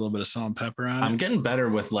with just a little bit of salt and pepper on it. I'm getting better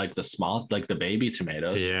with like the small, like the baby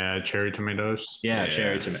tomatoes. Yeah, cherry tomatoes. Yeah,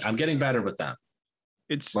 cherry tomato. I'm getting better with them.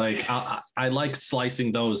 It's like I like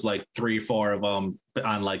slicing those like 3-4 of them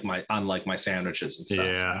on like my sandwiches and stuff.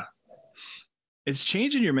 Yeah, it's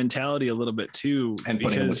changing your mentality a little bit too, and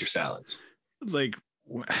putting them with your salads. Like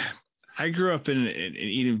I grew up in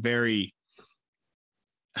eating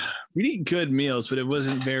we'd eat good meals, but it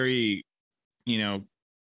wasn't very,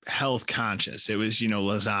 health conscious. It was,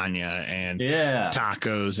 lasagna and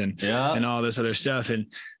tacos and all this other stuff. And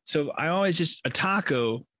so I always a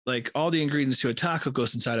taco, like all the ingredients to a taco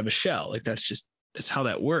goes inside of a shell. Like that's how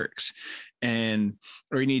that works.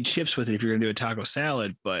 Or you need chips with it if you're going to do a taco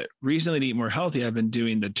salad. But recently to eat more healthy, I've been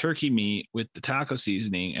doing the turkey meat with the taco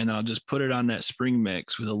seasoning, and then I'll just put it on that spring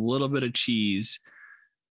mix with a little bit of cheese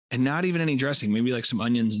and not even any dressing, maybe like some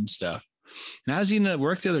onions and stuff. And I was eating it at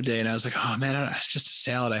work the other day and I was like, oh man, it's just a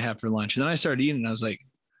salad I have for lunch. And then I started eating and I was like,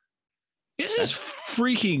 this is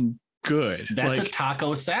freaking good. That's like, a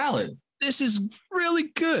taco salad. This is really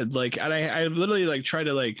good. Like, and I literally like try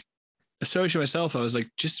to like associate myself. I was like,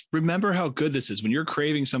 just remember how good this is when you're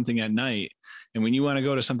craving something at night and when you want to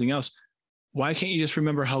go to something else. Why can't you just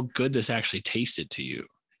remember how good this actually tasted to you?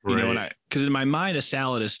 You know, because in my mind, a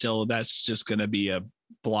salad is still, that's just going to be a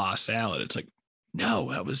blah salad. It's like,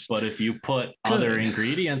 no, that was. But if you put other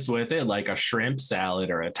ingredients with it, like a shrimp salad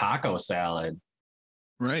or a taco salad.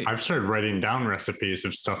 Right. I've started writing down recipes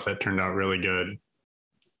of stuff that turned out really good.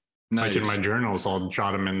 Nice. Like in my journals, I'll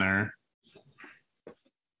jot them in there.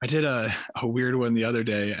 I did a weird one the other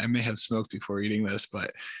day. I may have smoked before eating this,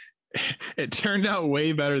 but it turned out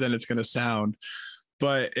way better than it's going to sound.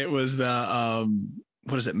 But it was the,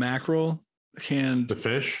 what is it? Mackerel canned. The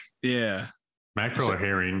fish? Yeah. Mackerel or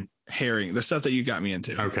herring? Herring, the stuff that you got me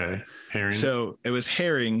into. Okay. Herring. So it was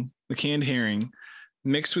herring, the canned herring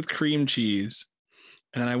mixed with cream cheese,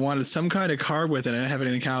 and then I wanted some kind of carb with it. And I didn't have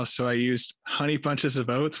anything else. So I used honey bunches of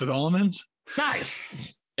oats with almonds.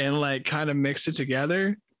 Nice. And like kind of mixed it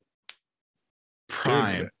together.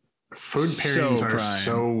 Prime. Dude, food pairings are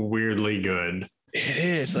so weirdly good. It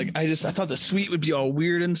is. Like I thought the sweet would be all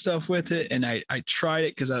weird and stuff with it. And I tried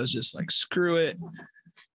it because I was just like, screw it.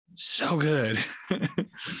 So good.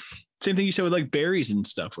 Same thing you said with like berries and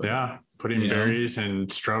stuff. With it. Putting berries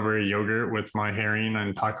and strawberry yogurt with my herring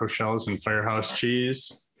and taco shells and Firehouse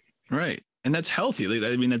cheese. Right. And that's healthy.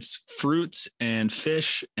 I mean, it's fruits and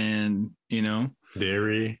fish and,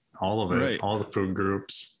 dairy, all of it, right. All the food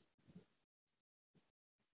groups.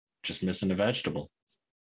 Just missing a vegetable.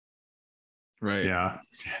 Right. Yeah,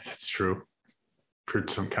 that's true.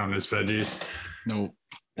 Fruits don't count as veggies. Nope.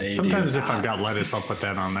 Sometimes if I've got lettuce, I'll put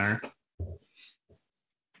that on there.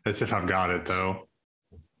 That's if I've got it, though.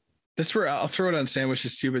 That's where I'll throw it on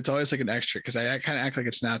sandwiches too, but it's always like an extra because I kind of act like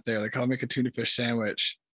it's not there. Like I'll make a tuna fish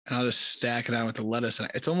sandwich and I'll just stack it on with the lettuce, and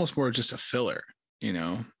it's almost more just a filler.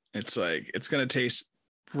 It's like it's gonna taste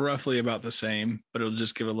roughly about the same, but it'll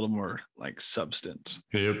just give it a little more like substance.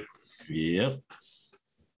 Yep.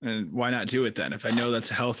 And why not do it then? If I know that's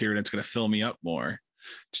healthier and it's gonna fill me up more,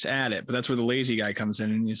 just add it. But that's where the lazy guy comes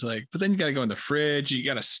in and he's like, but then you got to go in the fridge. You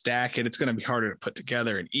got to stack it. It's going to be harder to put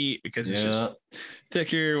together and eat because it's just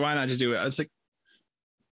thicker. Why not just do it? I was like,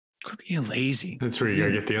 quit being lazy. That's where you got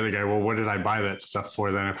to get the other guy. Well, what did I buy that stuff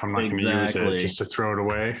for then if I'm not going to use it just to throw it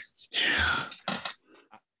away? Yeah.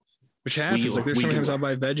 Which happens. Like there's sometimes I'll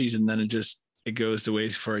buy veggies and then it goes to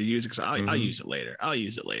waste before I use it because I'll use it later. I'll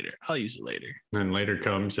use it later. Then later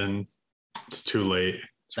comes and it's too late.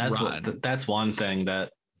 That's one thing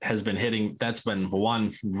that has been hitting. That's been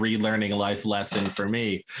one relearning life lesson for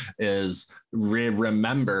me is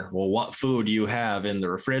remember what food you have in the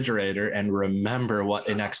refrigerator and remember what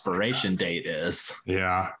an expiration date is.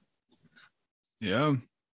 Yeah.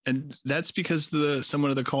 And that's because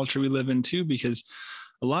somewhat of the culture we live in too, because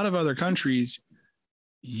a lot of other countries,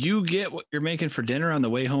 you get what you're making for dinner on the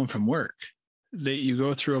way home from work. That you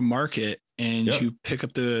go through a market and you pick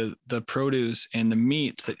up the produce and the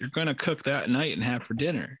meats that you're going to cook that night and have for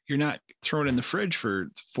dinner. You're not throwing it in the fridge for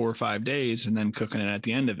 4 or 5 days and then cooking it at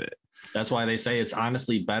the end of it. That's why they say it's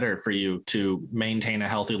honestly better for you to maintain a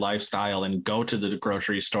healthy lifestyle and go to the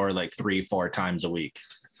grocery store like 3-4 times a week.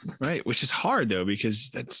 Right. Which is hard though, because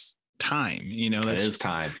that's time, that is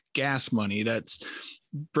time, gas money. That's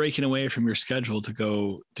breaking away from your schedule to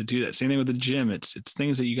go to do that. Same thing with the gym. It's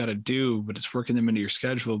things that you got to do, but it's working them into your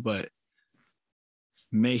schedule, but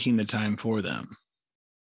making the time for them.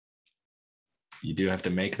 You do have to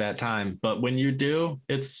make that time. But when you do,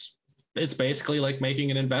 it's basically like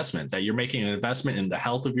making an investment, that you're making an investment in the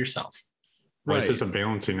health of yourself. Life is a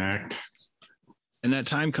balancing act. And that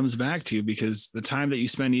time comes back to you because the time that you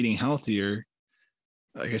spend eating healthier,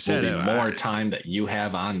 like I said, more time that you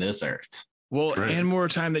have on this earth. Well, and more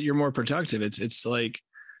time that you're more productive. It's like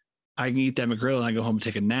I can eat that McGriddle and I go home and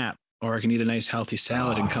take a nap, or I can eat a nice healthy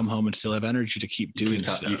salad and come home and still have energy to keep doing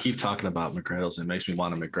stuff. You keep talking about McGriddles. It makes me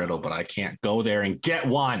want a McGriddle, but I can't go there and get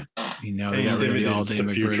one. They got rid of the all-day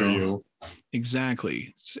McGriddle.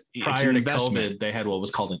 Exactly. Prior to COVID, they had what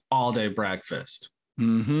was called an all-day breakfast.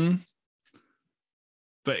 Mm-hmm.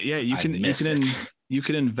 But yeah, you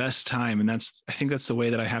can invest time. And I think that's the way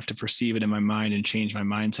that I have to perceive it in my mind and change my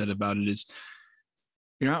mindset about it is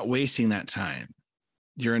you're not wasting that time.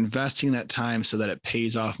 You're investing that time so that it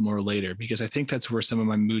pays off more later, because I think that's where some of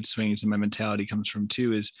my mood swings and my mentality comes from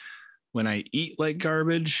too, is when I eat like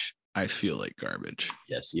garbage, I feel like garbage.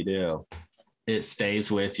 Yes, you do. It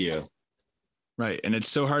stays with you. Right. And it's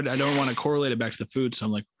so hard. I don't want to correlate it back to the food. So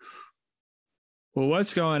I'm like, well,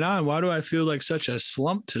 what's going on? Why do I feel like such a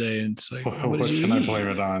slump today? And it's like, what can I blame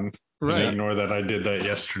it on? Right. Ignore that I did that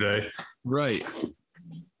yesterday. Right.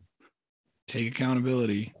 Take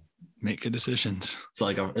accountability. Make good decisions. It's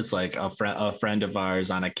like a friend of ours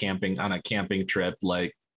on a camping trip,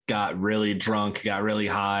 like got really drunk, got really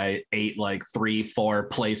high, ate like 3-4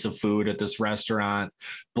 plates of food at this restaurant,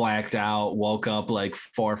 blacked out, woke up like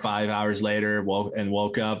 4 or 5 hours later,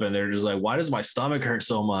 woke up and they're just like, why does my stomach hurt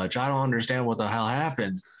so much? I don't understand what the hell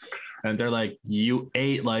happened. And they're like, you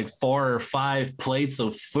ate like 4 or 5 plates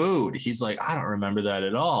of food. He's like, I don't remember that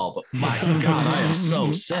at all, but my God, I am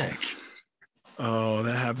so sick. Oh,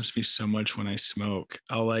 that happens to me so much when I smoke.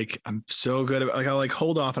 I'm so good at I'll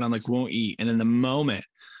hold off and I'm like, won't eat. And in the moment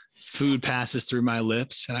food passes through my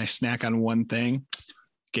lips and I snack on one thing,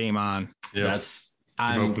 game on. Yep.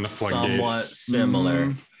 I'm somewhat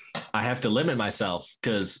similar. I have to limit myself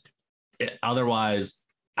because otherwise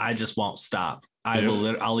I just won't stop.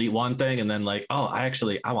 I'll eat one thing and then like, oh, I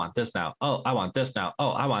want this now. Oh, I want this now. Oh,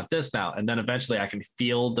 I want this now. And then eventually I can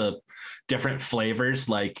feel the different flavors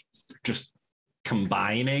like just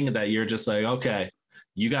combining, that you're just like, okay,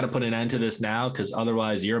 you got to put an end to this now, because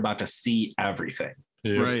otherwise you're about to see everything.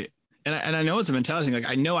 Yeah. Right. And I know it's a mentality thing.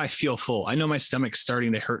 Like, I know I feel full. I know my stomach's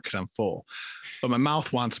starting to hurt because I'm full, but my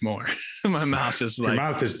mouth wants more. My mouth is like, your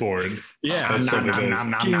mouth is bored. Yeah. Give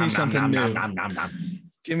me something new.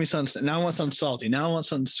 Give me something. Now I want something salty. Now I want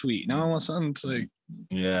something sweet. Now I want something like,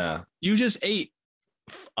 yeah. You just ate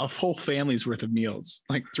a whole family's worth of meals,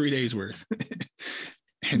 like 3 days worth.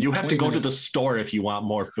 And you have to go to the store if you want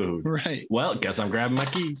more food. Right. Well, guess I'm grabbing my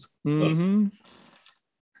keys. Mm-hmm.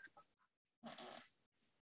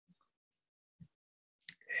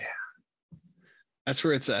 That's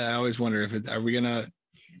where I always wonder if are we gonna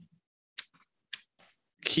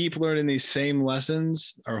keep learning these same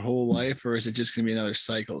lessons our whole life, or is it just gonna be another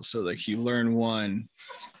cycle? So like you learn one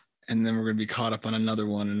and then we're gonna be caught up on another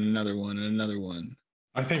one and another one and another one.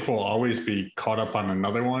 I think we'll always be caught up on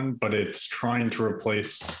another one, but it's trying to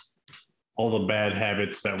replace all the bad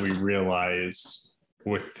habits that we realize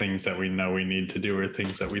with things that we know we need to do, or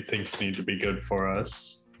things that we think need to be good for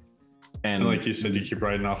us. And like you said, you keep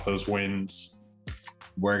riding off those wins.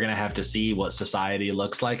 We're going to have to see what society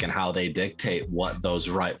looks like and how they dictate what those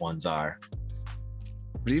right ones are.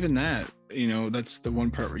 But even that, that's the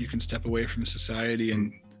one part where you can step away from society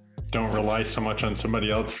and don't rely so much on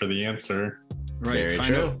somebody else for the answer. Right.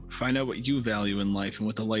 Find out what you value in life and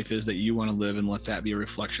what the life is that you want to live, and let that be a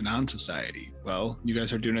reflection on society. Well, you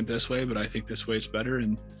guys are doing it this way, but I think this way is better,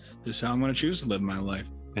 and this is how I'm going to choose to live my life.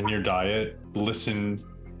 And your diet, listen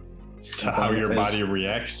to how your body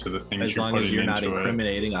reacts to the things you're putting into it. As long as you're not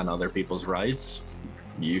incriminating on other people's rights,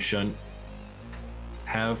 you shouldn't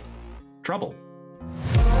have trouble.